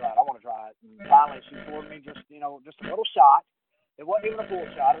it. I want to try it. I want to try it. And finally, she poured me just a little shot. It wasn't even a full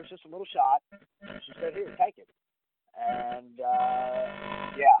shot. It was just a little shot. She said, "Here, take it." And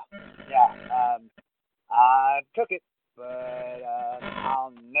yeah. I took it, but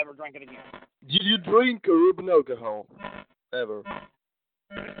I'll never drink it again. Did you drink rubbing alcohol ever?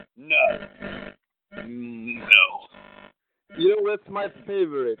 No. no. That's my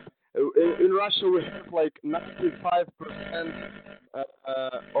favorite. In Russia, we have like 95%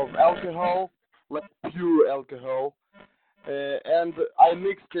 of alcohol, like pure alcohol, and I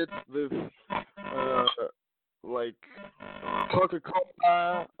mixed it with like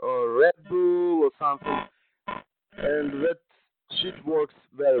Coca-Cola or Red Bull or something, and that shit works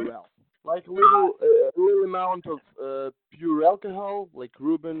very well. Like a little amount of pure alcohol, like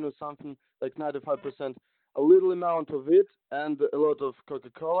Reuben or something, like 95%, a little amount of it, and a lot of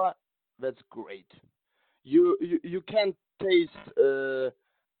Coca-Cola. That's great. You can taste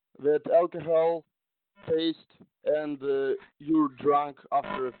that alcohol taste, and you're drunk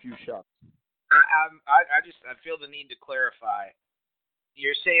after a few shots. I feel the need to clarify.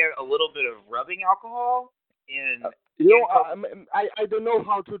 You're saying a little bit of rubbing alcohol in Uh, I don't know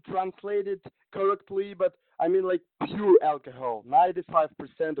how to translate it correctly, but I mean like pure alcohol,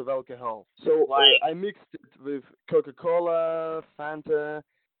 95% of alcohol. So like I mixed it with Coca-Cola, Fanta,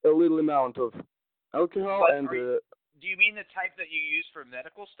 a little amount of alcohol, but and do you mean the type that you use for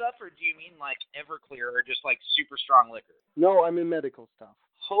medical stuff, or do you mean like Everclear or just like super strong liquor? no, I mean medical stuff.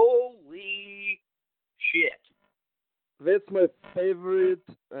 Holy shit! That's my favorite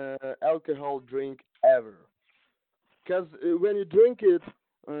alcohol drink ever. Because when you drink it,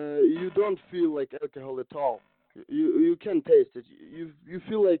 you don't feel like alcohol at all. You can taste it. You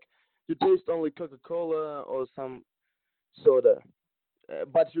feel like you taste only Coca-Cola or some soda,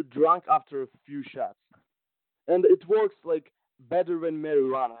 but you're drunk after a few shots, and it works like better than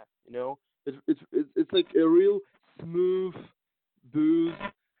marijuana. It's like a real smooth booze,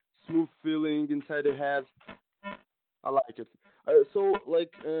 smooth feeling inside the head. I like it. So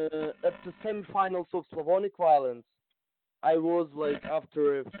like at the semifinals of Slavonic Violence, I was like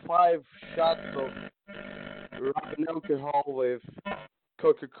after 5 shots of rubbing alcohol with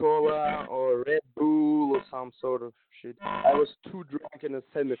Coca-Cola or Red Bull or some sort of shit. I was too drunk in the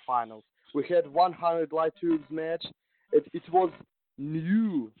semifinals. We had 100 light tubes match. It was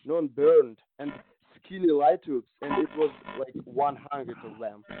new, non-burned, and skinny light tubes, and it was like 100 of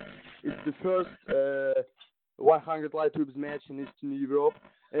them. It's the first 100 light tubes match in Eastern Europe,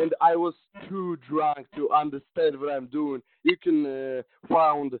 and I was too drunk to understand what I'm doing. You can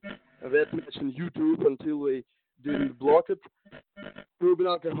find that match on YouTube until they didn't block it. Ruben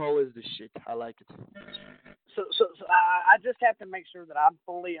alcohol is the shit. I like it. So I just have to make sure that I'm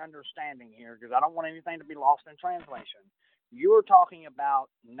fully understanding here because I don't want anything to be lost in translation. You were talking about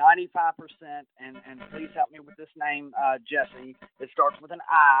 95%, and please help me with this name, Jesse. It starts with an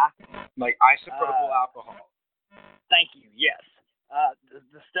I. Like isopropyl alcohol. Thank you. Yes.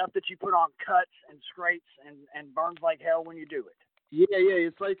 The stuff that you put on cuts and scrapes and burns like hell when you do it. Yeah.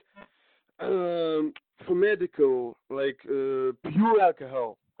 It's like for medical, like pure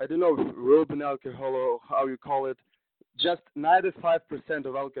alcohol. I don't know if Ruben alcohol or how you call it. Just 95%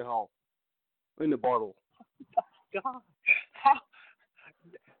 of alcohol in a bottle. God,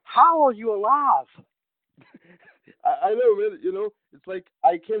 how are you alive? I know, man. It's like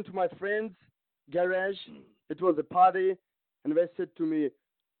I came to my friend's garage. It was a party, and they said to me,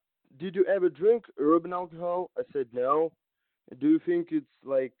 "Did you ever drink Ruben alcohol?" I said, "No." Do you think it's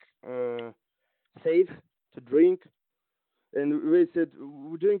like safe to drink? And they said,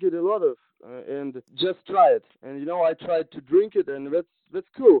 "We drink it a lot of, and just try it." And I tried to drink it, and that's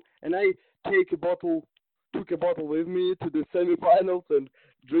cool. And I take a bottle, took a bottle with me to the semifinals and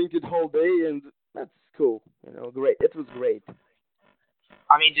drink it whole day, and that's cool. Great. It was great.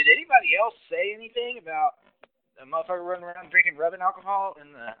 I mean, did anybody else say anything about a motherfucker running around drinking rubbing alcohol?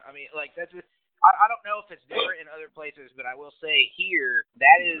 I mean, like that's just. I don't know if it's different in other places, but I will say here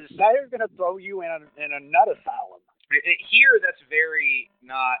that is going to throw you in a nut asylum. Here, that's very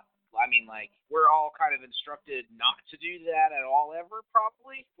not. I mean, like we're all kind of instructed not to do that at all, ever.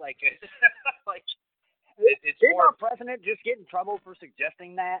 Probably, like, like it's Didn't more. our president just get in trouble for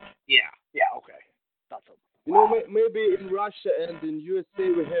suggesting that? Yeah. Yeah. Okay. Thought so. Maybe in Russia and in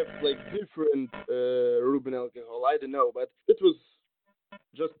USA we have like different Ruben alcohol. I don't know, but it was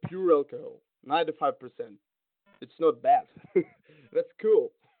just pure alcohol, 95%. It's not bad. That's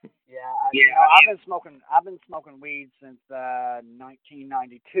cool. Yeah, I've been smoking weed since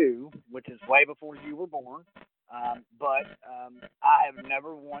 1992, which is way before you were born. But I have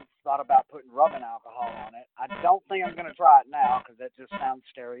never once thought about putting rubbing alcohol on it. I don't think I'm gonna try it now because that just sounds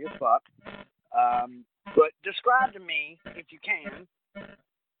scary as fuck. But describe to me, if you can,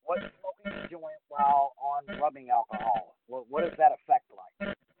 what smoking a joint while on rubbing alcohol. What does that effect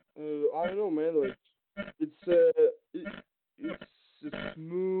like? I don't know, man. Like it's it's a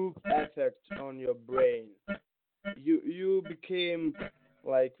smooth effect on your brain. You became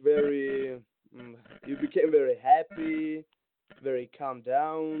like you became very happy, very calm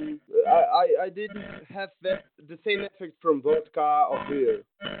down. I didn't have the same effect from vodka or beer.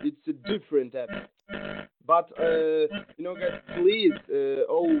 It's a different effect. But guys, please,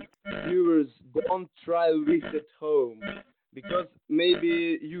 all viewers, don't try this at home because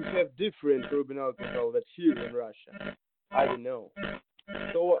maybe you have different Ruben alcohol that's here in Russia. I don't know.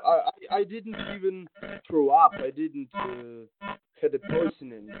 So I didn't even throw up. I didn't had a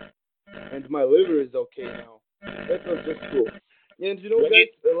poisoning, and my liver is okay now. That was just cool. And guys,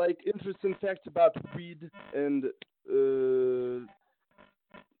 like interesting facts about weed and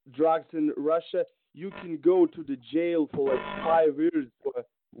drugs in Russia. You can go to the jail for like 5 years for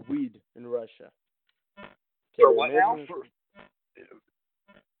weed in Russia. For what now?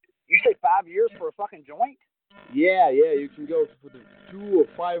 You say 5 years for a fucking joint? Yeah. You can go for the 2 or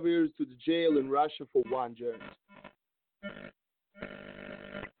 5 years to the jail in Russia for one joint.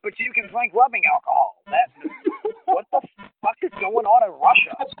 But you can drink rubbing alcohol. What the fuck is going on in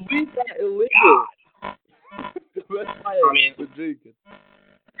Russia? Weeds are illegal. That's why I mean, to drink it.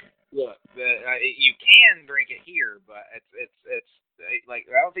 Look, you can drink it here, but it's like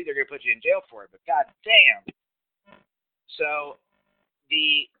I don't think they're gonna put you in jail for it. But god damn. So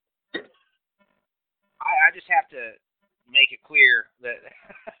I just have to make it clear that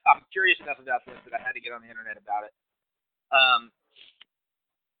I'm curious enough about this that I had to get on the internet about it.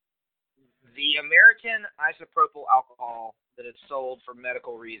 The American isopropyl alcohol that is sold for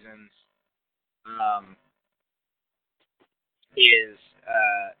medical reasons is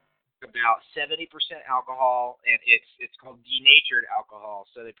about 70% alcohol, and it's called denatured alcohol.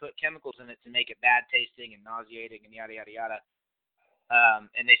 So they put chemicals in it to make it bad tasting and nauseating and yada yada yada.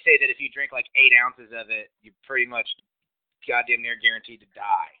 And they say that if you drink like 8 ounces of it, you're pretty much goddamn near guaranteed to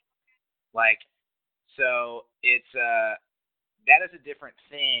die. Like, so it's that is a different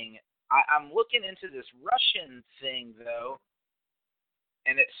thing. I'm looking into this Russian thing though,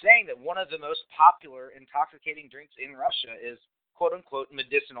 and it's saying that one of the most popular intoxicating drinks in Russia is quote unquote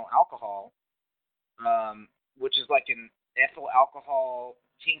medicinal alcohol, which is like an ethyl alcohol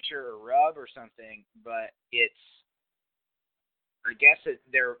tincture or rub or something, but it's I guess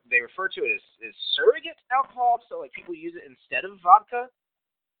they refer to it as surrogate alcohol, so like people use it instead of vodka.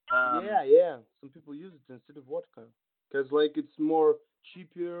 Yeah. Some people use it instead of vodka because like it's more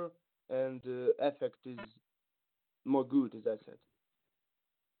cheaper and effect is more good, as I said.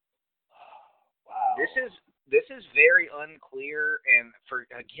 Wow. This is very unclear, and for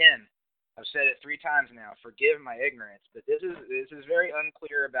again, I've said it 3 times now. Forgive my ignorance, but this is very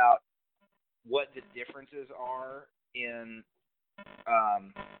unclear about what the differences are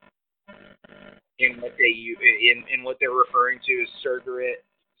um, in what in what they're referring to as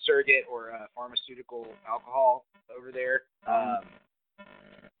surrogate or pharmaceutical alcohol over there.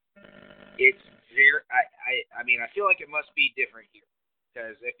 It's very I mean I feel like it must be different here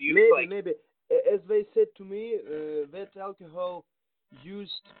because if you Maybe. As they said to me, that alcohol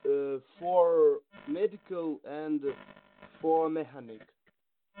used for medical and for mechanic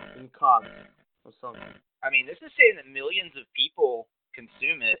in cars or something. I mean this is saying that millions of people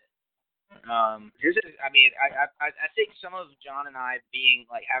consume it. This is, I mean, I think some of John and I being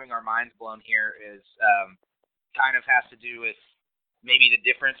like having our minds blown here is kind of has to do with maybe the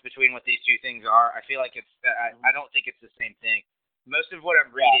difference between what these two things are. I feel like it's I don't think it's the same thing. Most of what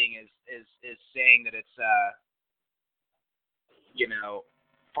I'm reading is saying that it's you know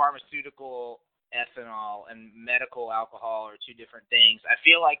pharmaceutical ethanol and medical alcohol are two different things. I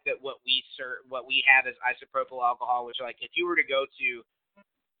feel like that what we have is isopropyl alcohol, which like if you were to go to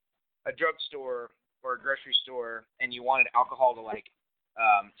a drugstore or a grocery store and you wanted alcohol to like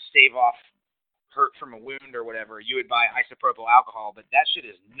stave off hurt from a wound or whatever, you would buy isopropyl alcohol, but that shit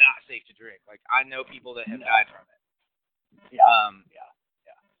is not safe to drink. Like I know people that have died from it. Yeah.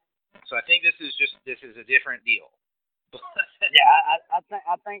 So I think this is a different deal. Yeah,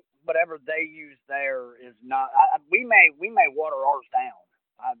 I think whatever they use there is not. We may water ours down,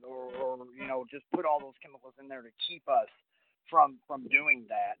 or just put all those chemicals in there to keep us from doing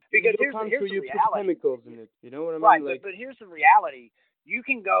that. Because here's the you reality. put chemicals in it. You know what I mean? Right, Like, but here's the reality. You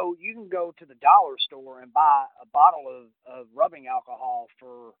can go to the dollar store and buy a bottle of rubbing alcohol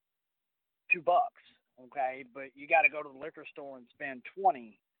for $2, okay? But you got to go to the liquor store and spend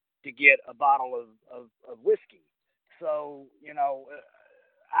 20 to get a bottle of whiskey. So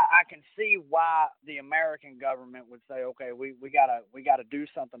I can see why the American government would say, okay, we gotta do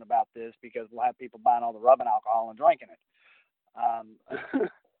something about this because we'll have people buying all the rubbing alcohol and drinking it.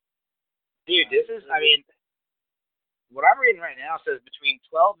 Dude, this is I mean what I'm reading right now says between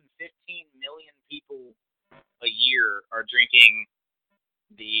 12 and 15 million people a year are drinking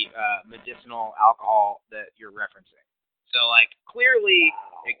the medicinal alcohol that you're referencing. So, like, clearly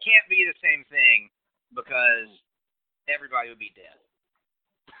it can't be the same thing because everybody would be dead.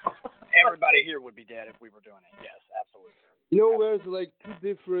 Everybody here would be dead if we were doing it. Yes, absolutely. there's like two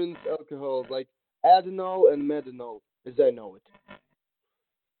different alcohols, like adenol and methanol, as I know it.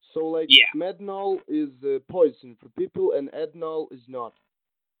 So, like, Yeah. methanol is poison for people, and adenol is not.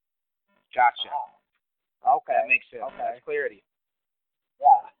 Gotcha. Okay. That makes sense. Okay. That's clarity.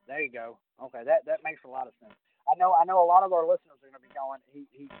 Yeah, there you go. Okay, that makes a lot of sense. I know a lot of our listeners are going to be going.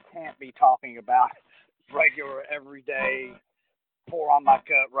 He can't be talking about regular everyday pour on my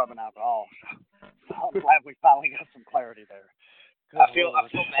cut rubbing alcohol. So I'm glad we finally got some clarity there. I feel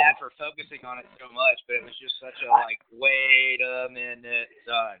bad for focusing on it so much, but it was just such a like, wait a minute,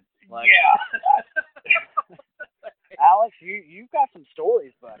 son. Like, yeah. Alex, you've got some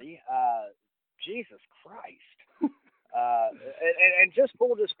stories, buddy. Jesus Christ. And just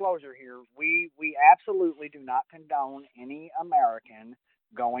full disclosure here, we absolutely do not condone any American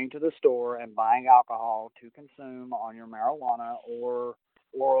going to the store and buying alcohol to consume on your marijuana or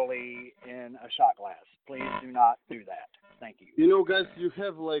orally in a shot glass. Please do not do that. Thank you. Guys, you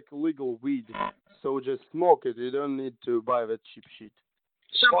have like legal weed, so just smoke it. You don't need to buy that cheap shit.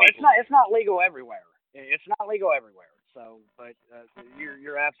 Well, it's not legal everywhere. It's not legal everywhere. So, but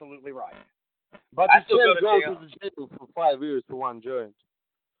you're absolutely right. But I you still can't go to go to the jail for 5 years for one joint.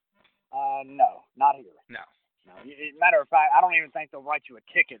 No, not here. No. Matter of fact, I don't even think they'll write you a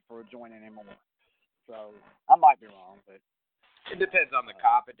ticket for a joint anymore. So I might be wrong, but it depends on the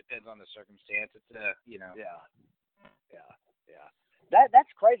cop. It depends on the circumstance. It's Yeah.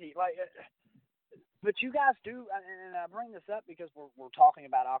 That's crazy. Like, but you guys do, and I bring this up because we're talking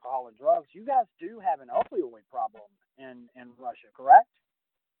about alcohol and drugs. You guys do have an opioid problem in Russia, correct?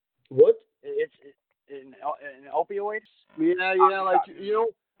 What? It's in opioids. Yeah. Like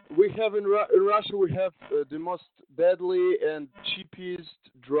we have in Russia we have the most deadly and cheapest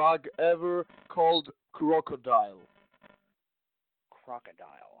drug ever called crocodile.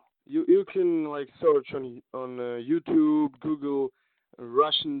 Crocodile. You can like search on YouTube, Google.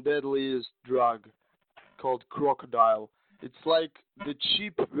 Russian deadliest drug called crocodile. It's like the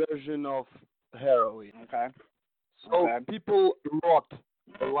cheap version of heroin. Okay. So Okay. people rot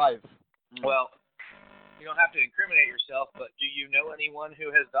alive. Well, you don't have to incriminate yourself, but do you know anyone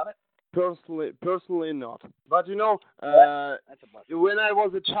who has done it? Personally not. But you know, That's a blessing. when I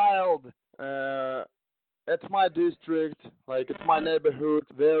was a child, at my district, like at my neighborhood,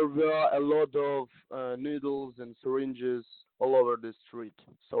 there were a lot of needles and syringes all over the street.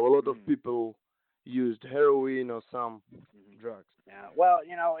 So a lot of people used heroin or some drugs. Yeah. Well,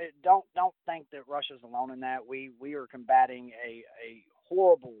 don't think that Russia's alone in that. We are combating a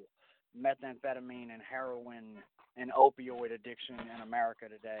horrible methamphetamine and heroin and opioid addiction in America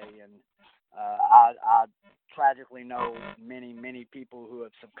today, and I tragically know many people who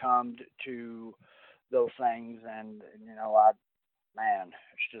have succumbed to those things, and I man,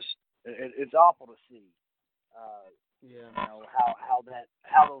 it's just it's awful to see. Uh, Yeah.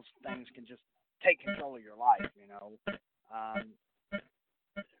 how those things can just take control of your life. Um,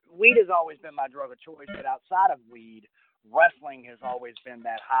 weed has always been my drug of choice, but outside of weed, wrestling has always been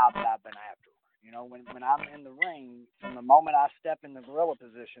that high that I've been after. When I'm in the ring, from the moment I step in the gorilla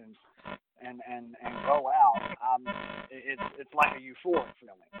position and go out, it's like a euphoric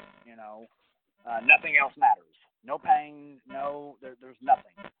feeling. Nothing else matters. No pain, there's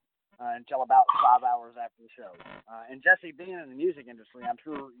nothing until about 5 hours after the show. And Jesse, being in the music industry, I'm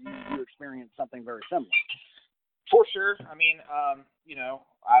sure you experienced something very similar. For sure. I mean,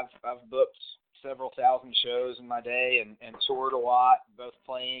 I've booked several thousand shows in my day and toured a lot, both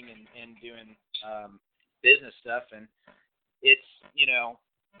playing and doing business stuff. And it's,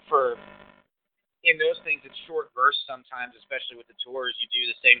 for in those things, it's short bursts sometimes, especially with the tours. You do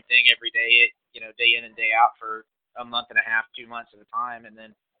the same thing every day, day in and day out for a month and a half, 2 months at a time. And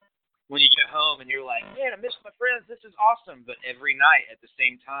then when you get home and you're like, man, I miss my friends, this is awesome. But every night at the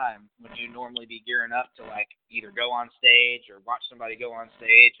same time, when you normally be gearing up to like either go on stage or watch somebody go on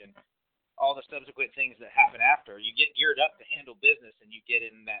stage and all the subsequent things that happen after, you get geared up to handle business and you get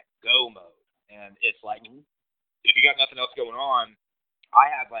in that go mode. And it's like, if you got nothing else going on,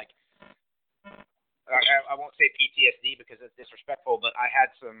 I had like, I won't say PTSD because it's disrespectful, but I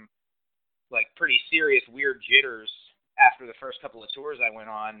had some like pretty serious weird jitters after the first couple of tours I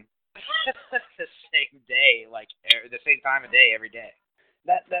went on. The same day, like the same time of day every day.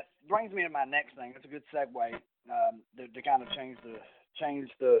 That brings me to my next thing. That's a good segue to kind of change the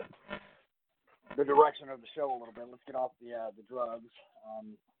direction of the show a little bit. Let's get off the drugs,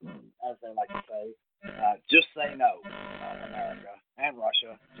 as they like to say. Just say no, America and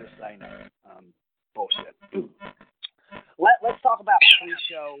Russia. Just say no. Bullshit. Let's talk about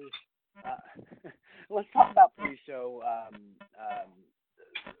pre-show. Let's talk about pre-show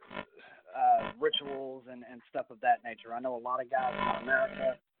rituals and stuff of that nature. I know a lot of guys in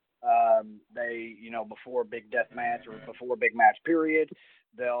America, they, before a big death match or before a big match period,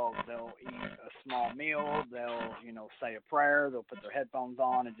 they'll eat a small meal, they'll, say a prayer, they'll put their headphones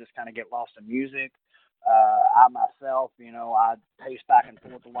on and just kind of get lost in music. I myself, I pace back and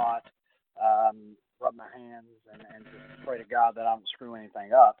forth a lot, rub my hands and just pray to God that I don't screw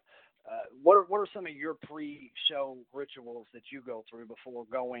anything up. What are some of your pre-show rituals that you go through before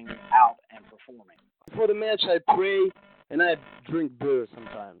going out and performing? Before the match, I pray and I drink beer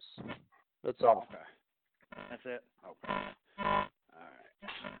sometimes. That's all. Okay. That's it? Okay. All right.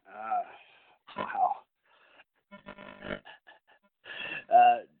 Wow.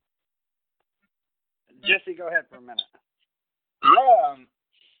 Jesse, go ahead for a minute.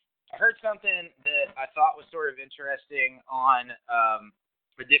 I heard something that I thought was sort of interesting on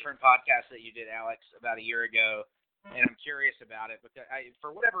a different podcast that you did, Alex, about a year ago, and I'm curious about it because for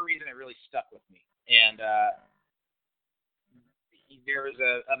whatever reason, it really stuck with me. And there was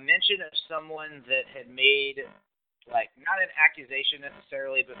a mention of someone that had made, like, not an accusation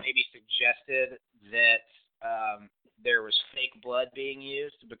necessarily, but maybe suggested that there was fake blood being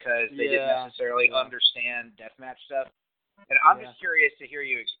used because they didn't necessarily understand deathmatch stuff. And I'm just curious to hear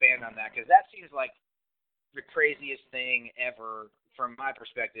you expand on that because that seems like the craziest thing ever from my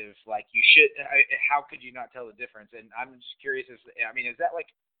perspective. Like, how could you not tell the difference? And I'm just curious, is that like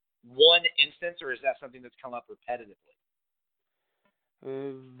one instance or is that something that's come up repetitively?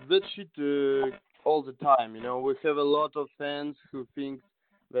 That shit all the time, We have a lot of fans who think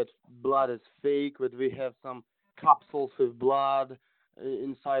that blood is fake, that we have some capsules with blood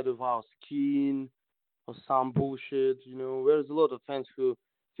inside of our skin or some bullshit, There's a lot of fans who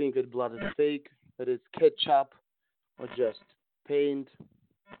think that blood is fake, that it's ketchup or just paint.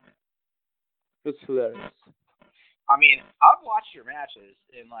 It's hilarious. I mean, I've watched your matches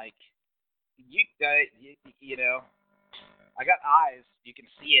and like you I got eyes. You can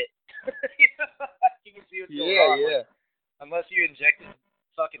see it. You can see what's going on. Yeah. Like, unless you injected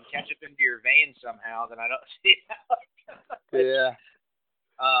fucking ketchup into your veins somehow, then I don't see how. Yeah.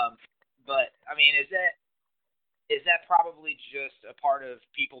 But I mean, is that probably just a part of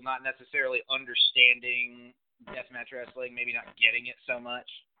people not necessarily understanding deathmatch wrestling, maybe not getting it so much?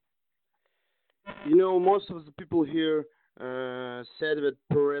 Most of the people here said that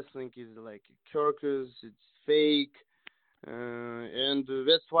pro wrestling is like a circus, it's fake, and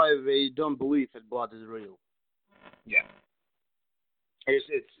that's why they don't believe that blood is real. Yeah. It's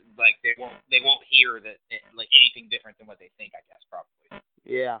like they won't hear that like anything different than what they think. I guess probably.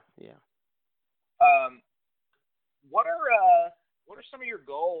 Yeah. What are some of your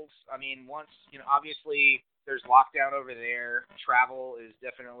goals? I mean, once obviously there's lockdown over there. Travel is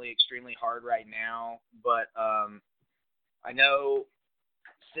definitely extremely hard right now, but I know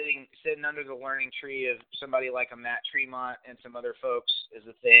sitting under the learning tree of somebody like a Matt Tremont and some other folks is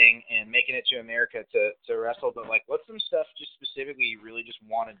a thing, and making it to America to wrestle. But like, what's some stuff just specifically you really just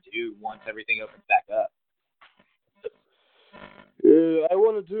want to do once everything opens back up? I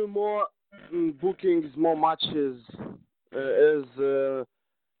want to do more bookings, more matches, as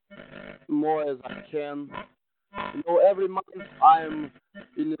more as I can. Every month I'm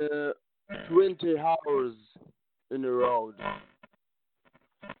in 20 hours in a road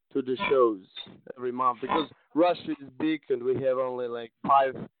to the shows every month because Russia is big and we have only like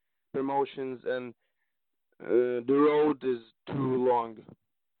 5 promotions and the road is too long.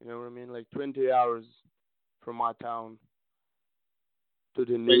 You know what I mean? Like 20 hours from my town to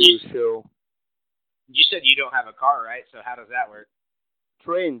the new show. You said you don't have a car, right? So how does that work?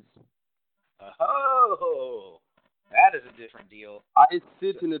 Trains. Oh, that is a different deal. I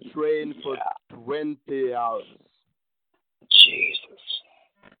sit in a train for 20 hours. Jesus.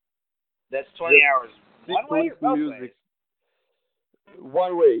 That's 20 hours. One way or both ways?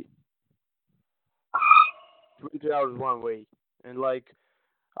 One way. 20 hours one way. And like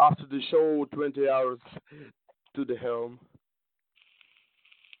after the show, 20 hours to the home.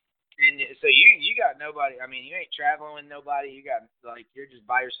 And so you got nobody. I mean, you ain't traveling with nobody. You got you're just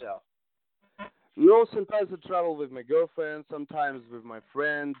by yourself. Sometimes I travel with my girlfriend, sometimes with my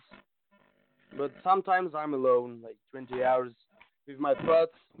friends, but sometimes I'm alone, like 20 hours with my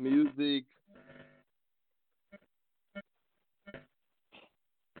thoughts, music.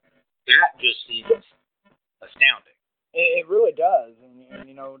 That just seems astounding. It really does, and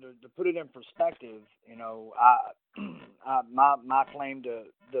to put it in perspective, my claim to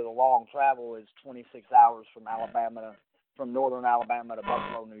the long travel is 26 hours from northern Alabama to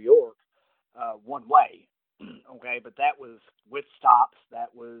Buffalo, New York, one way. Okay, but that was with stops.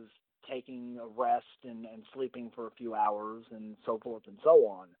 That was taking a rest and sleeping for a few hours and so forth and so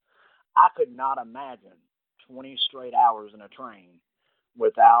on. I could not imagine 20 straight hours in a train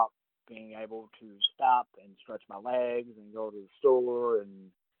without being able to stop and stretch my legs and go to the store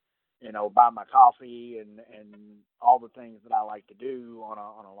and buy my coffee and all the things that I like to do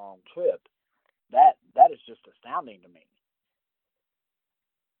on a long trip. That is just astounding to me.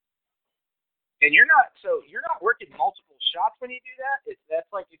 And you're not working multiple shots when you do that.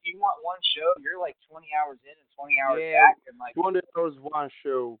 That's like if you want one show, you're like 20 hours in and 20 hours back, and like 20 hours one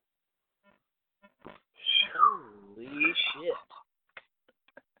show. Holy shit!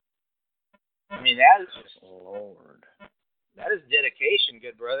 I mean, that is just Lord. That is dedication,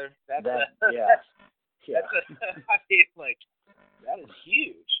 good brother. Yeah. I mean, like, that is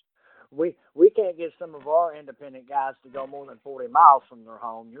huge. We can't get some of our independent guys to go more than 40 miles from their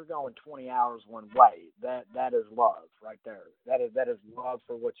home. You're going 20 hours one way. That is love right there. That is love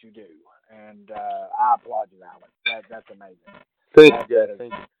for what you do, and I applaud you, Alan. That's amazing. Thank you, guys.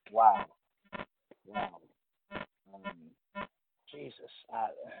 Thank you. Wow. Jesus.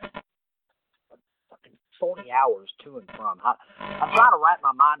 Fucking 40 hours to and from. I'm trying to wrap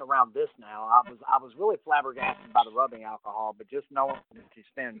my mind around this now. I was really flabbergasted by the rubbing alcohol, but just knowing that you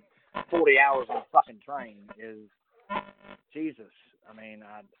spend 40 hours on a fucking train is Jesus. I mean,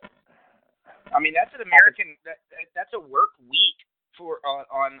 that's an American. That's a work week for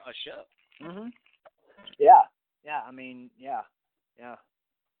on a show. Mhm. Yeah. I mean, yeah.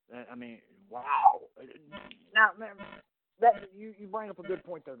 I mean, wow. Now, man, that you bring up a good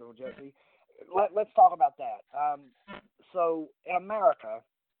point there, though, Jesse. Let's talk about that. So in America,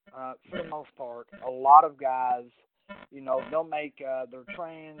 for the most part, a lot of guys, they'll make their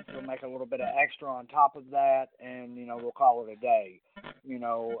trains, they'll make a little bit of extra on top of that, and we'll call it a day.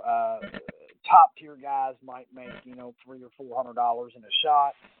 Top tier guys might make $300 or $400 in a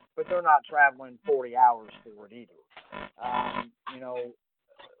shot, but they're not traveling 40 hours for it either.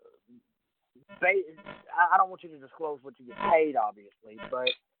 I don't want you to disclose what you get paid, obviously, but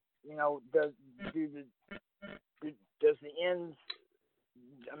does do the does the ends?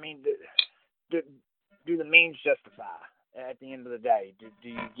 I mean, do, do the means justify at the end of the day? Do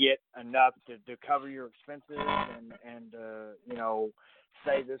you get enough to cover your expenses and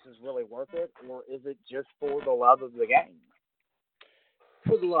say this is really worth it, or is it just for the love of the game?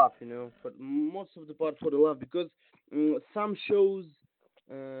 For the love, but most of the part for the love because some shows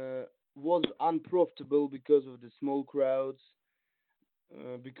uh, was unprofitable because of the small crowds.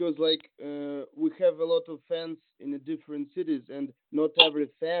 Because we have a lot of fans in the different cities, and not every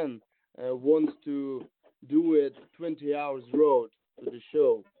fan wants to do it 20 hours road to the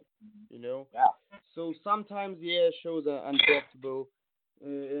show, you know. Yeah. So sometimes, yeah, shows are unprofitable,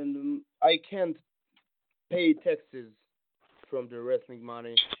 and I can't pay taxes from the wrestling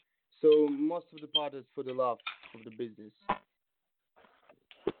money. So most of the part is for the love of the business.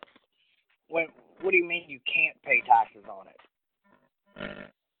 When what do you mean you can't pay taxes on it?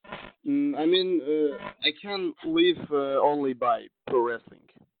 I mean, I can live only by pro wrestling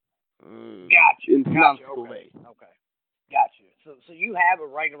in Gotcha. financial Okay. way. Okay. Gotcha. So you have a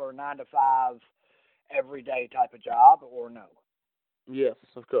regular 9 to 5 everyday type of job, or no? Yes,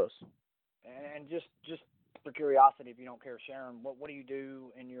 of course. And just for curiosity, if you don't care sharing, what do you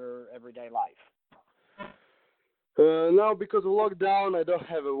do in your everyday life? Now because of lockdown, I don't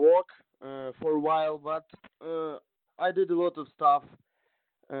have a work for a while, but I did a lot of stuff.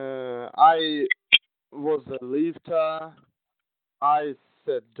 I was a lifter. I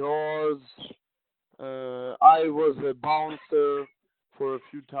set doors. I was a bouncer for a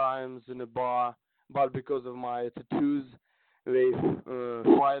few times in a bar, but because of my tattoos, they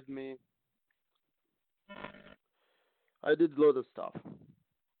fired me. I did a lot of stuff,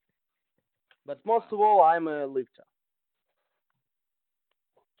 but most of all, I'm a lifter.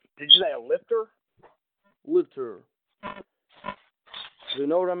 Did you say a lifter? Lifter. Do you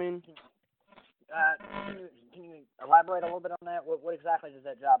know what I mean? Can you elaborate a little bit on that? What exactly does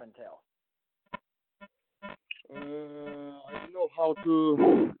that job entail? I don't know how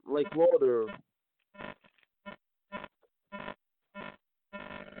to like water.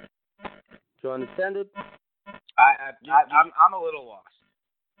 Do you understand it? I'm a little lost.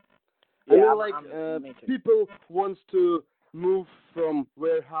 I Yeah, mean, like me too. people wants to move from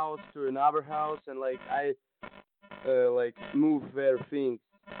warehouse to another house, and like I like move their things.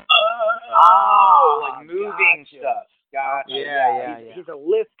 Oh, like moving Gotcha. stuff. Gotcha. Okay, Yeah, he's yeah. he's a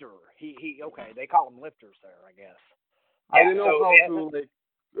lifter. He okay. They call them lifters there, I guess. I Yeah. don't know So how to like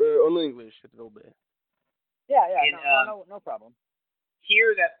on English it will be. Yeah, in no problem.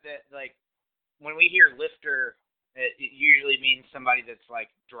 here that like when we hear lifter, it usually means somebody that's like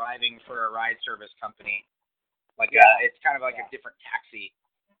driving for a ride service company. Like it's kind of like Yeah. a different taxi.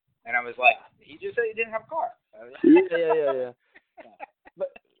 And I was like, he just said he didn't have a car. Yeah. Yeah.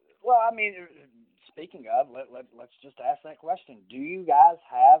 But well, I mean, speaking of, let's just ask that question. Do you guys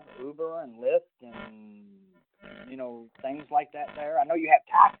have Uber and Lyft and things like that there? I know you have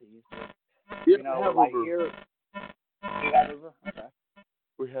taxis, but Yeah, we have like Uber. here, you have Uber. Okay.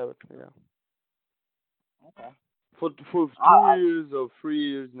 We have it. Yeah. Okay. For I, 2 years or 3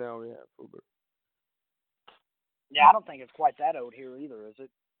 years now we have Uber. yeah, I don't think it's quite that old here either, is it?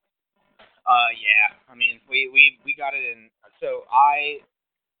 Yeah. I mean, we got it in. So I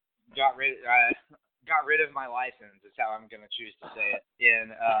got rid of my license. Is how I'm gonna choose to say it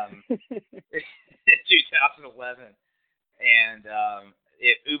in in 2011, and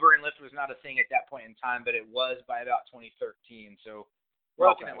Uber and Lyft was not a thing at that point in time, but it was by about 2013. So we're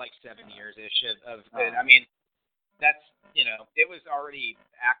looking at like 7 years ish of I mean, that's it was already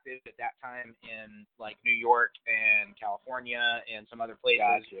active at that time in like New York and California and some other places.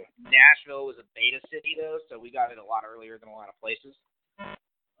 Gotcha. Nashville was a beta city though, so we got it a lot earlier than a lot of places.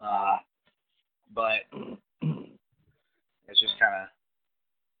 But it's just kind of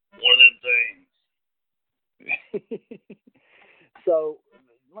one of them things. So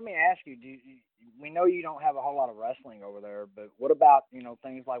let me ask you, we know you don't have a whole lot of wrestling over there, but what about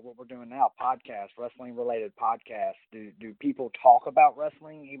things like what we're doing now, podcasts, wrestling related podcasts? Do people talk about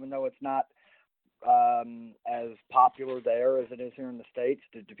wrestling even though it's not as popular there as it is here in the States?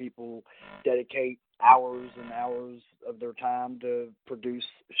 Do people dedicate hours and hours of their time to produce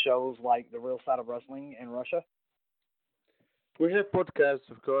shows like The Real Side of Wrestling in Russia? We have podcasts,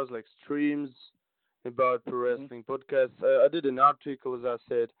 of course, like streams about pro wrestling podcasts. I did an article, as I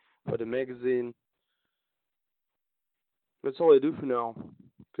said, for the magazine. That's all I do for now,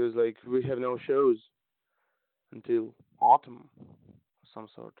 because like we have no shows until autumn of some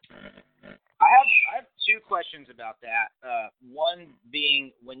sort. I have two questions about that. One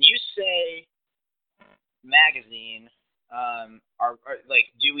being, when you say magazine,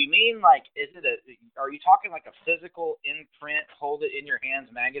 do we mean like, are you talking like a physical in print, hold it in your hands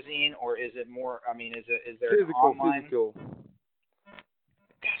magazine, or is it more? I mean, is there Physical, an online? physical.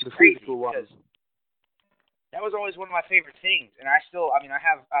 That's The crazy, physical one. that was always one of my favorite things, and I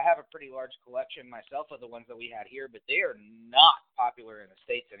have a pretty large collection myself of the ones that we had here, but they are not popular in the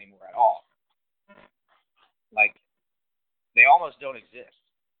States anymore at all. Like, they almost don't exist.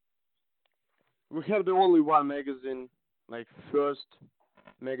 We have the only one magazine, like first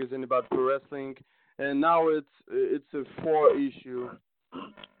magazine about pro wrestling, and now it's a 4 issue.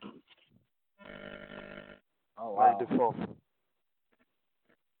 Oh, Like wow. the 4th.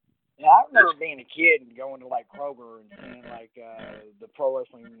 Yeah, I remember being a kid and going to like Kroger and seeing like the Pro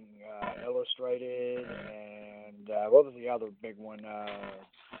Wrestling Illustrated and what was the other big one?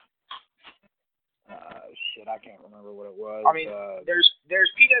 Shit, I can't remember what it was. I mean, there's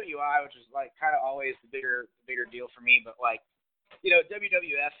PWI, which is like kind of always the bigger deal for me, but like, you know,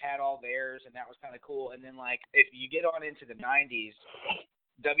 WWF had all theirs, and that was kind of cool. And then like, if you get on into the 90s,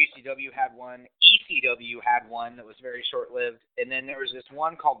 WCW had one, ECW had one that was very short-lived, and then there was this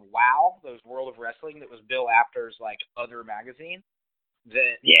one called WOW, that was World of Wrestling, that was Bill Apter's like other magazine.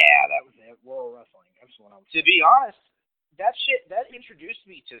 That was it. World Wrestling. That's what I'm. To be honest, that introduced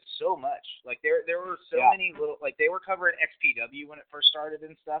me to so much. Like there were so many little, like they were covering XPW when it first started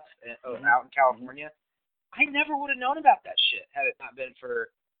and stuff out in California. I never would have known about that shit had it not been for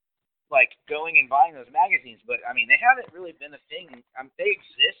like going and buying those magazines. But I mean, they haven't really been a thing. They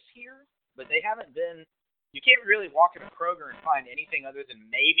exist here, but they haven't been. You can't really walk in a Kroger and find anything other than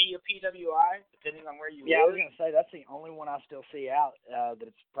maybe a PWI, depending on where you live. Yeah, I was gonna say that's the only one I still see out that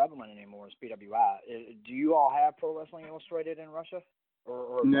it's prevalent anymore is PWI. Do you all have Pro Wrestling Illustrated in Russia,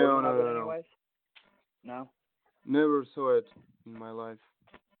 or No. anyways? No. Never saw it in my life.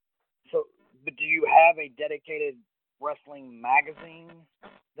 So, but do you have a dedicated wrestling magazine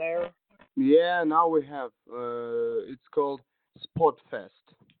there? Yeah, now we have. It's called Spotfest.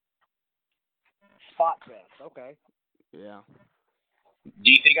 Spotfest. Okay. Yeah.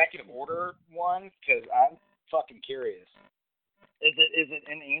 Do you think I could order one? Because I'm fucking curious. Is it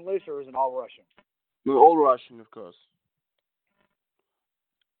in English or is it all Russian? No, all Russian, of course.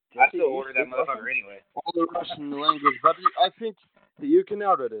 I still order that motherfucker anyway. All the Russian language, but I think you can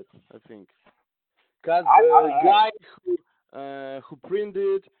order it. I think, cause guy who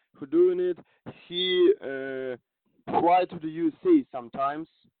printed, who doing it, he fly to the USA sometimes,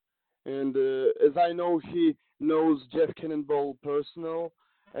 and as I know, he knows Jeff Cannonball personal,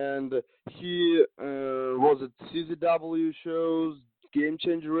 and he was at CZW shows, Game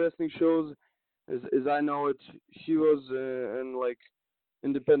Changer Wrestling shows. As I know it, he was in like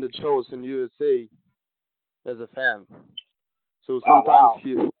independent shows in USA as a fan. So sometimes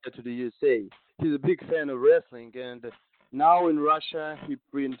he fly to the USA. He's a big fan of wrestling, and now in Russia he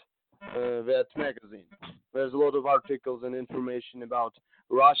print that magazine. There's a lot of articles and information about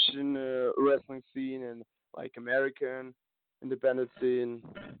Russian wrestling scene and like American independent scene,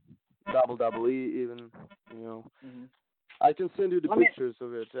 WWE even, you know. Mm-hmm. I can send you the pictures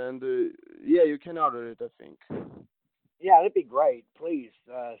of it, and yeah, you can order it, I think. Yeah, that'd be great. Please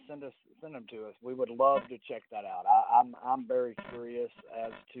send them to us. We would love to check that out. I'm very curious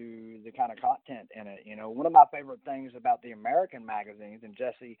as to the kind of content in it. You know, one of my favorite things about the American magazines, and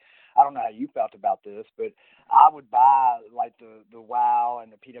Jesse, I don't know how you felt about this, but I would buy like the WOW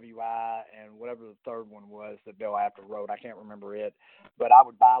and the PWI and whatever the third one was that Bill Apter wrote. I can't remember it, but I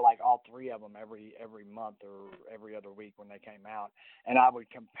would buy like all three of them every month or every other week when they came out, and I would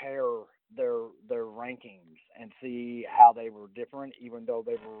compare their rankings and see how they were different, even though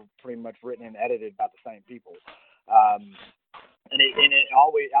they were pretty much written and edited by the same people. I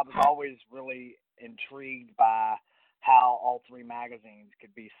was always really intrigued by how all three magazines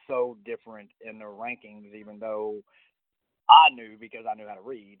could be so different in their rankings, even though I knew, because I knew how to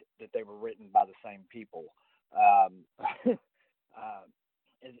read, that they were written by the same people.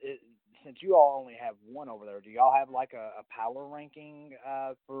 Since you all only have one over there, do y'all have like a power ranking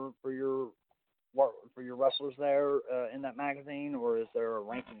for your wrestlers there in that magazine, or is there a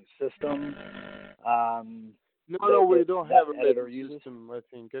ranking system? No, we don't have a rating system. I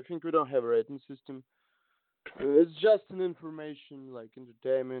think we don't have a rating system. It's just an information like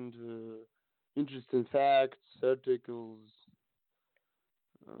entertainment, interesting facts, articles,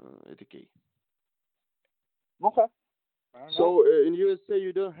 etc. Okay. So in USA,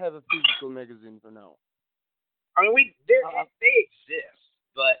 you don't have a physical magazine for now. I mean, they exist,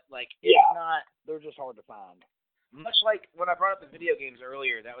 but like it's not. They're just hard to find. much like when I brought up the video games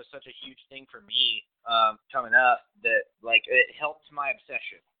earlier, that was such a huge thing for me coming up that like it helped my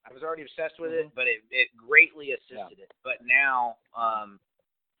obsession. I was already obsessed with it, but it greatly assisted it. But now,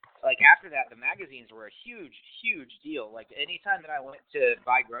 like after that, the magazines were a huge, huge deal. Like anytime that I went to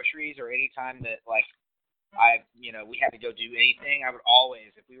buy groceries or anytime that like we had to go do anything, I would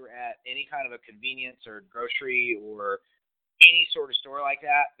always, if we were at any kind of a convenience or grocery or any sort of store like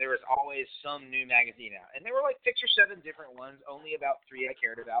that, there was always some new magazine out. And there were like 6 or 7 different ones, only about 3 I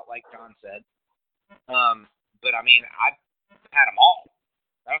cared about, like John said. But I mean, I've had them all.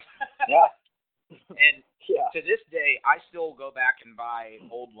 Yeah. And to this day, I still go back and buy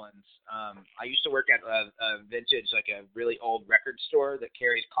old ones. I used to work at a vintage, like a really old record store that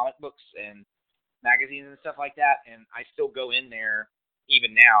carries comic books and magazines and stuff like that. And I still go in there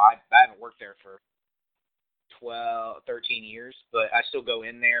even now. I haven't worked there for 13 years, but I still go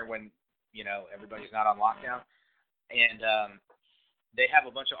in there when, everybody's not on lockdown. And they have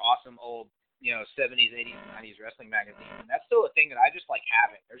a bunch of awesome old, 70s, 80s, 90s wrestling magazines. And that's still a thing that I just like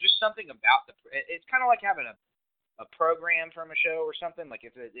having. There's just something about it's kind of like having a program from a show or something. Like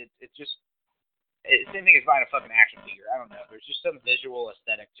it's just, it's the same thing as buying a fucking action figure. I don't know. There's just some visual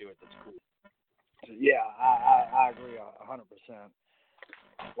aesthetic to it that's cool. Yeah, I agree 100%.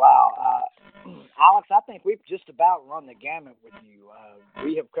 Wow. Alex, I think we've just about run the gamut with you.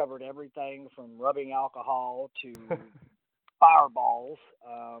 We have covered everything from rubbing alcohol to fireballs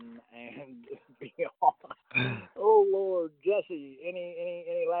and beyond. Oh, Lord. Jesse,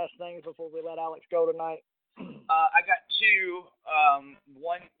 any last things before we let Alex go tonight? I got 2.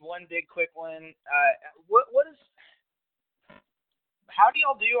 One big quick one. How do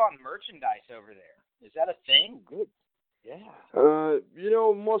y'all do on merchandise over there? Is that a thing? Good. Yeah.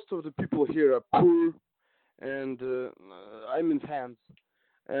 Most of the people here are poor, and I'm in fans,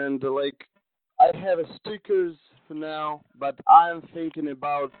 and I have stickers for now, but I'm thinking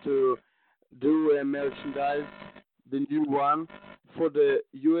about to do a merchandise, the new one for the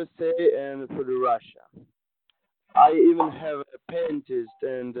USA and for the Russia. I even have a paintist,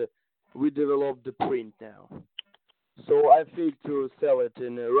 and we developed the print now. So I think to sell it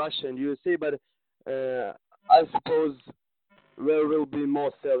in Russia and USA, but I suppose there will be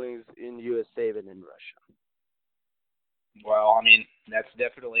more sellings in USA than in Russia. Well, I mean, that's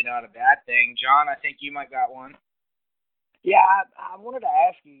definitely not a bad thing. John, I think you might got one. Yeah, I wanted to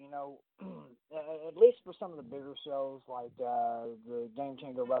ask you, at least for some of the bigger shows like the Game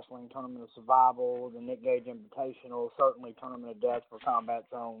Changer Wrestling Tournament of Survival, the Nick Gage Invitational, certainly Tournament of Death for Combat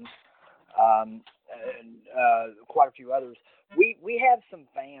Zones, and quite a few others. We have some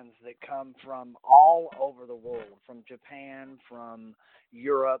fans that come from all over the world, from Japan, from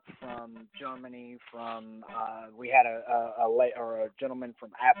Europe, from Germany, from we had a gentleman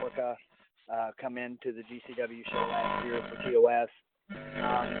from Africa come into the GCW show last year for TOS.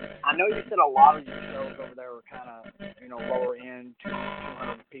 I know you said a lot of your shows over there are kind of lower end,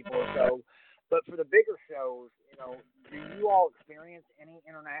 200 people or so, but for the bigger shows, do you all experience any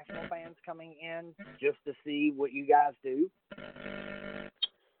international fans coming in just to see what you guys do?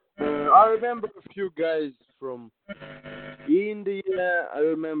 I remember a few guys from India. I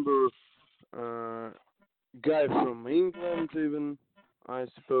remember guy from England even, I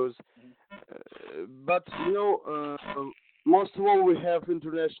suppose. But most of all, we have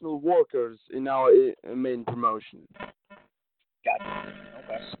international workers in our main promotion. Gotcha.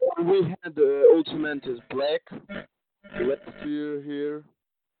 Okay. So we had Ultimatus Black last year here.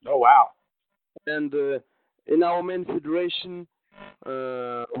 Oh, wow. And in our main federation,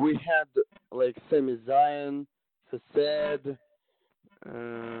 we had like Sami Zayn, Facade,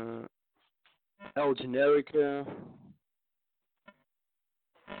 El Generica.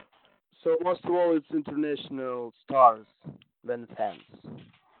 So most of all, it's international stars than fans.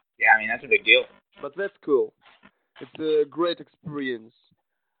 Yeah, I mean, that's a big deal. But that's cool. It's a great experience.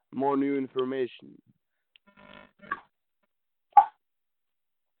 More new information.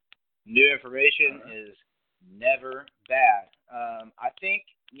 New information is never bad. I think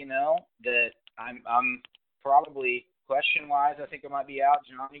that I'm probably question-wise. I think I might be out.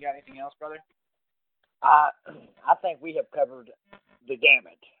 John, you got anything else, brother? I think we have covered the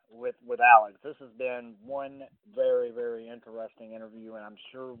gamut with Alex. This has been one very, very interesting interview, and I'm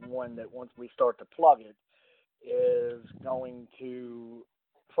sure one that once we start to plug it is going to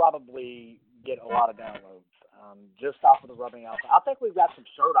probably get a lot of downloads. Just off of the rubbing alcohol. I think we've got some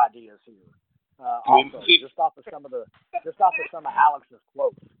shirt ideas here. Also, just off of some of Alex's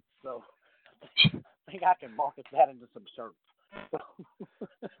quotes. So I think I can market that into some shirts.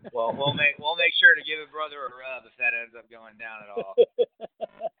 Well, we'll make sure to give a brother a rub if that ends up going down at all.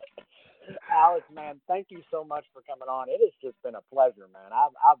 Alex, man, thank you so much for coming on. It has just been a pleasure, man.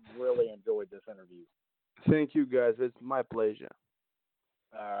 I've really enjoyed this interview. Thank you, guys. It's my pleasure.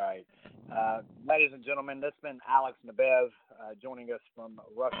 All right. Ladies and gentlemen, that's been Alex Nabiev joining us from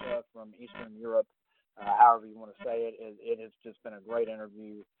Russia, from Eastern Europe, however you want to say it. It has just been a great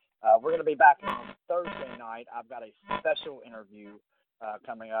interview. We're going to be back on Thursday night. I've got a special interview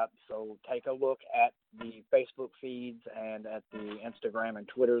coming up, so take a look at the Facebook feeds and at the Instagram and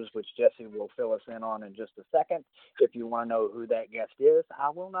Twitters, which Jesse will fill us in on in just a second. If you want to know who that guest is, I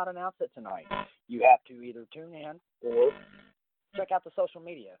will not announce it tonight. You have to either tune in or check out the social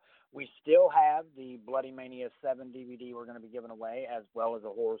media. We still have the Bloody Mania 7 DVD we're going to be giving away, as well as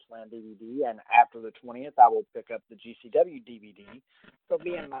a Horror Slam DVD. And after the 20th, I will pick up the GCW DVD. So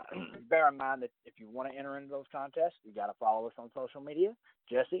bear in mind that if you want to enter into those contests, you got to follow us on social media.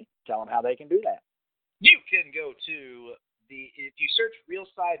 Jesse, tell them how they can do that. You can go to if you search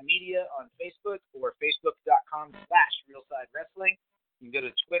Realside Media on Facebook or facebook.com/Realside Wrestling, you can go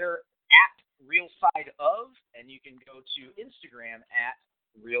to Twitter @RealSideOf, and you can go to Instagram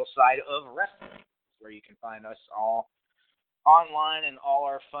 @RealSideOfWrestling, where you can find us all online in all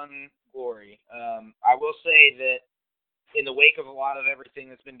our fun glory. I will say that in the wake of a lot of everything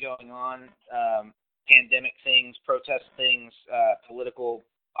that's been going on, pandemic things, protest things, political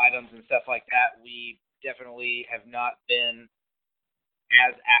items and stuff like that, we definitely have not been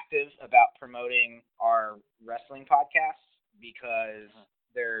as active about promoting our wrestling podcasts because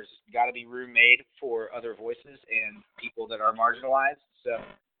there's got to be room made for other voices and people that are marginalized. So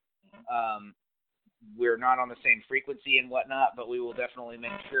we're not on the same frequency and whatnot, but we will definitely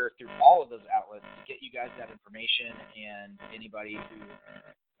make sure through all of those outlets to get you guys that information, and anybody who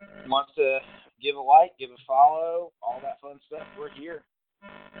wants to give a like, give a follow, all that fun stuff, we're here.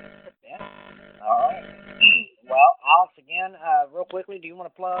 Yeah. All right. Well, Alex, again, real quickly, do you want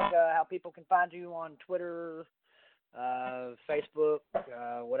to plug how people can find you on Twitter, Facebook,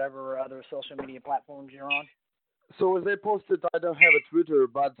 whatever other social media platforms you're on? So as I posted, I don't have a Twitter,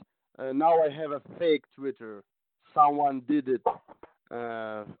 but now I have a fake Twitter. Someone did it.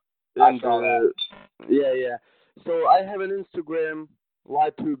 I saw that. Yeah. So I have an Instagram,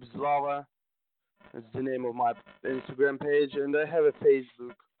 LightTube Slava. It's the name of my Instagram page, and I have a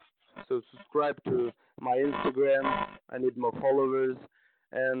Facebook. So subscribe to my Instagram. I need more followers,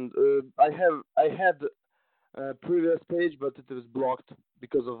 and I had a previous page, but it was blocked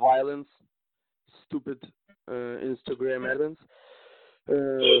because of violence. Stupid Instagram admins.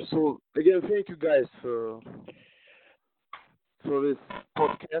 So again, thank you guys for this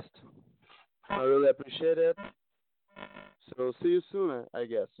podcast. I really appreciate it. So see you soon, I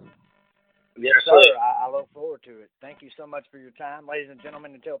guess. Yes, sir. I look forward to it. Thank you so much for your time. Ladies and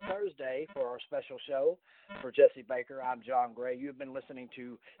gentlemen, until Thursday for our special show. For Jesse Baker, I'm John Gray. You've been listening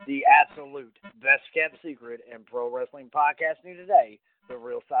to the absolute best kept secret in pro wrestling podcasting today, The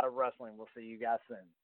Real Side of Wrestling. We'll see you guys soon.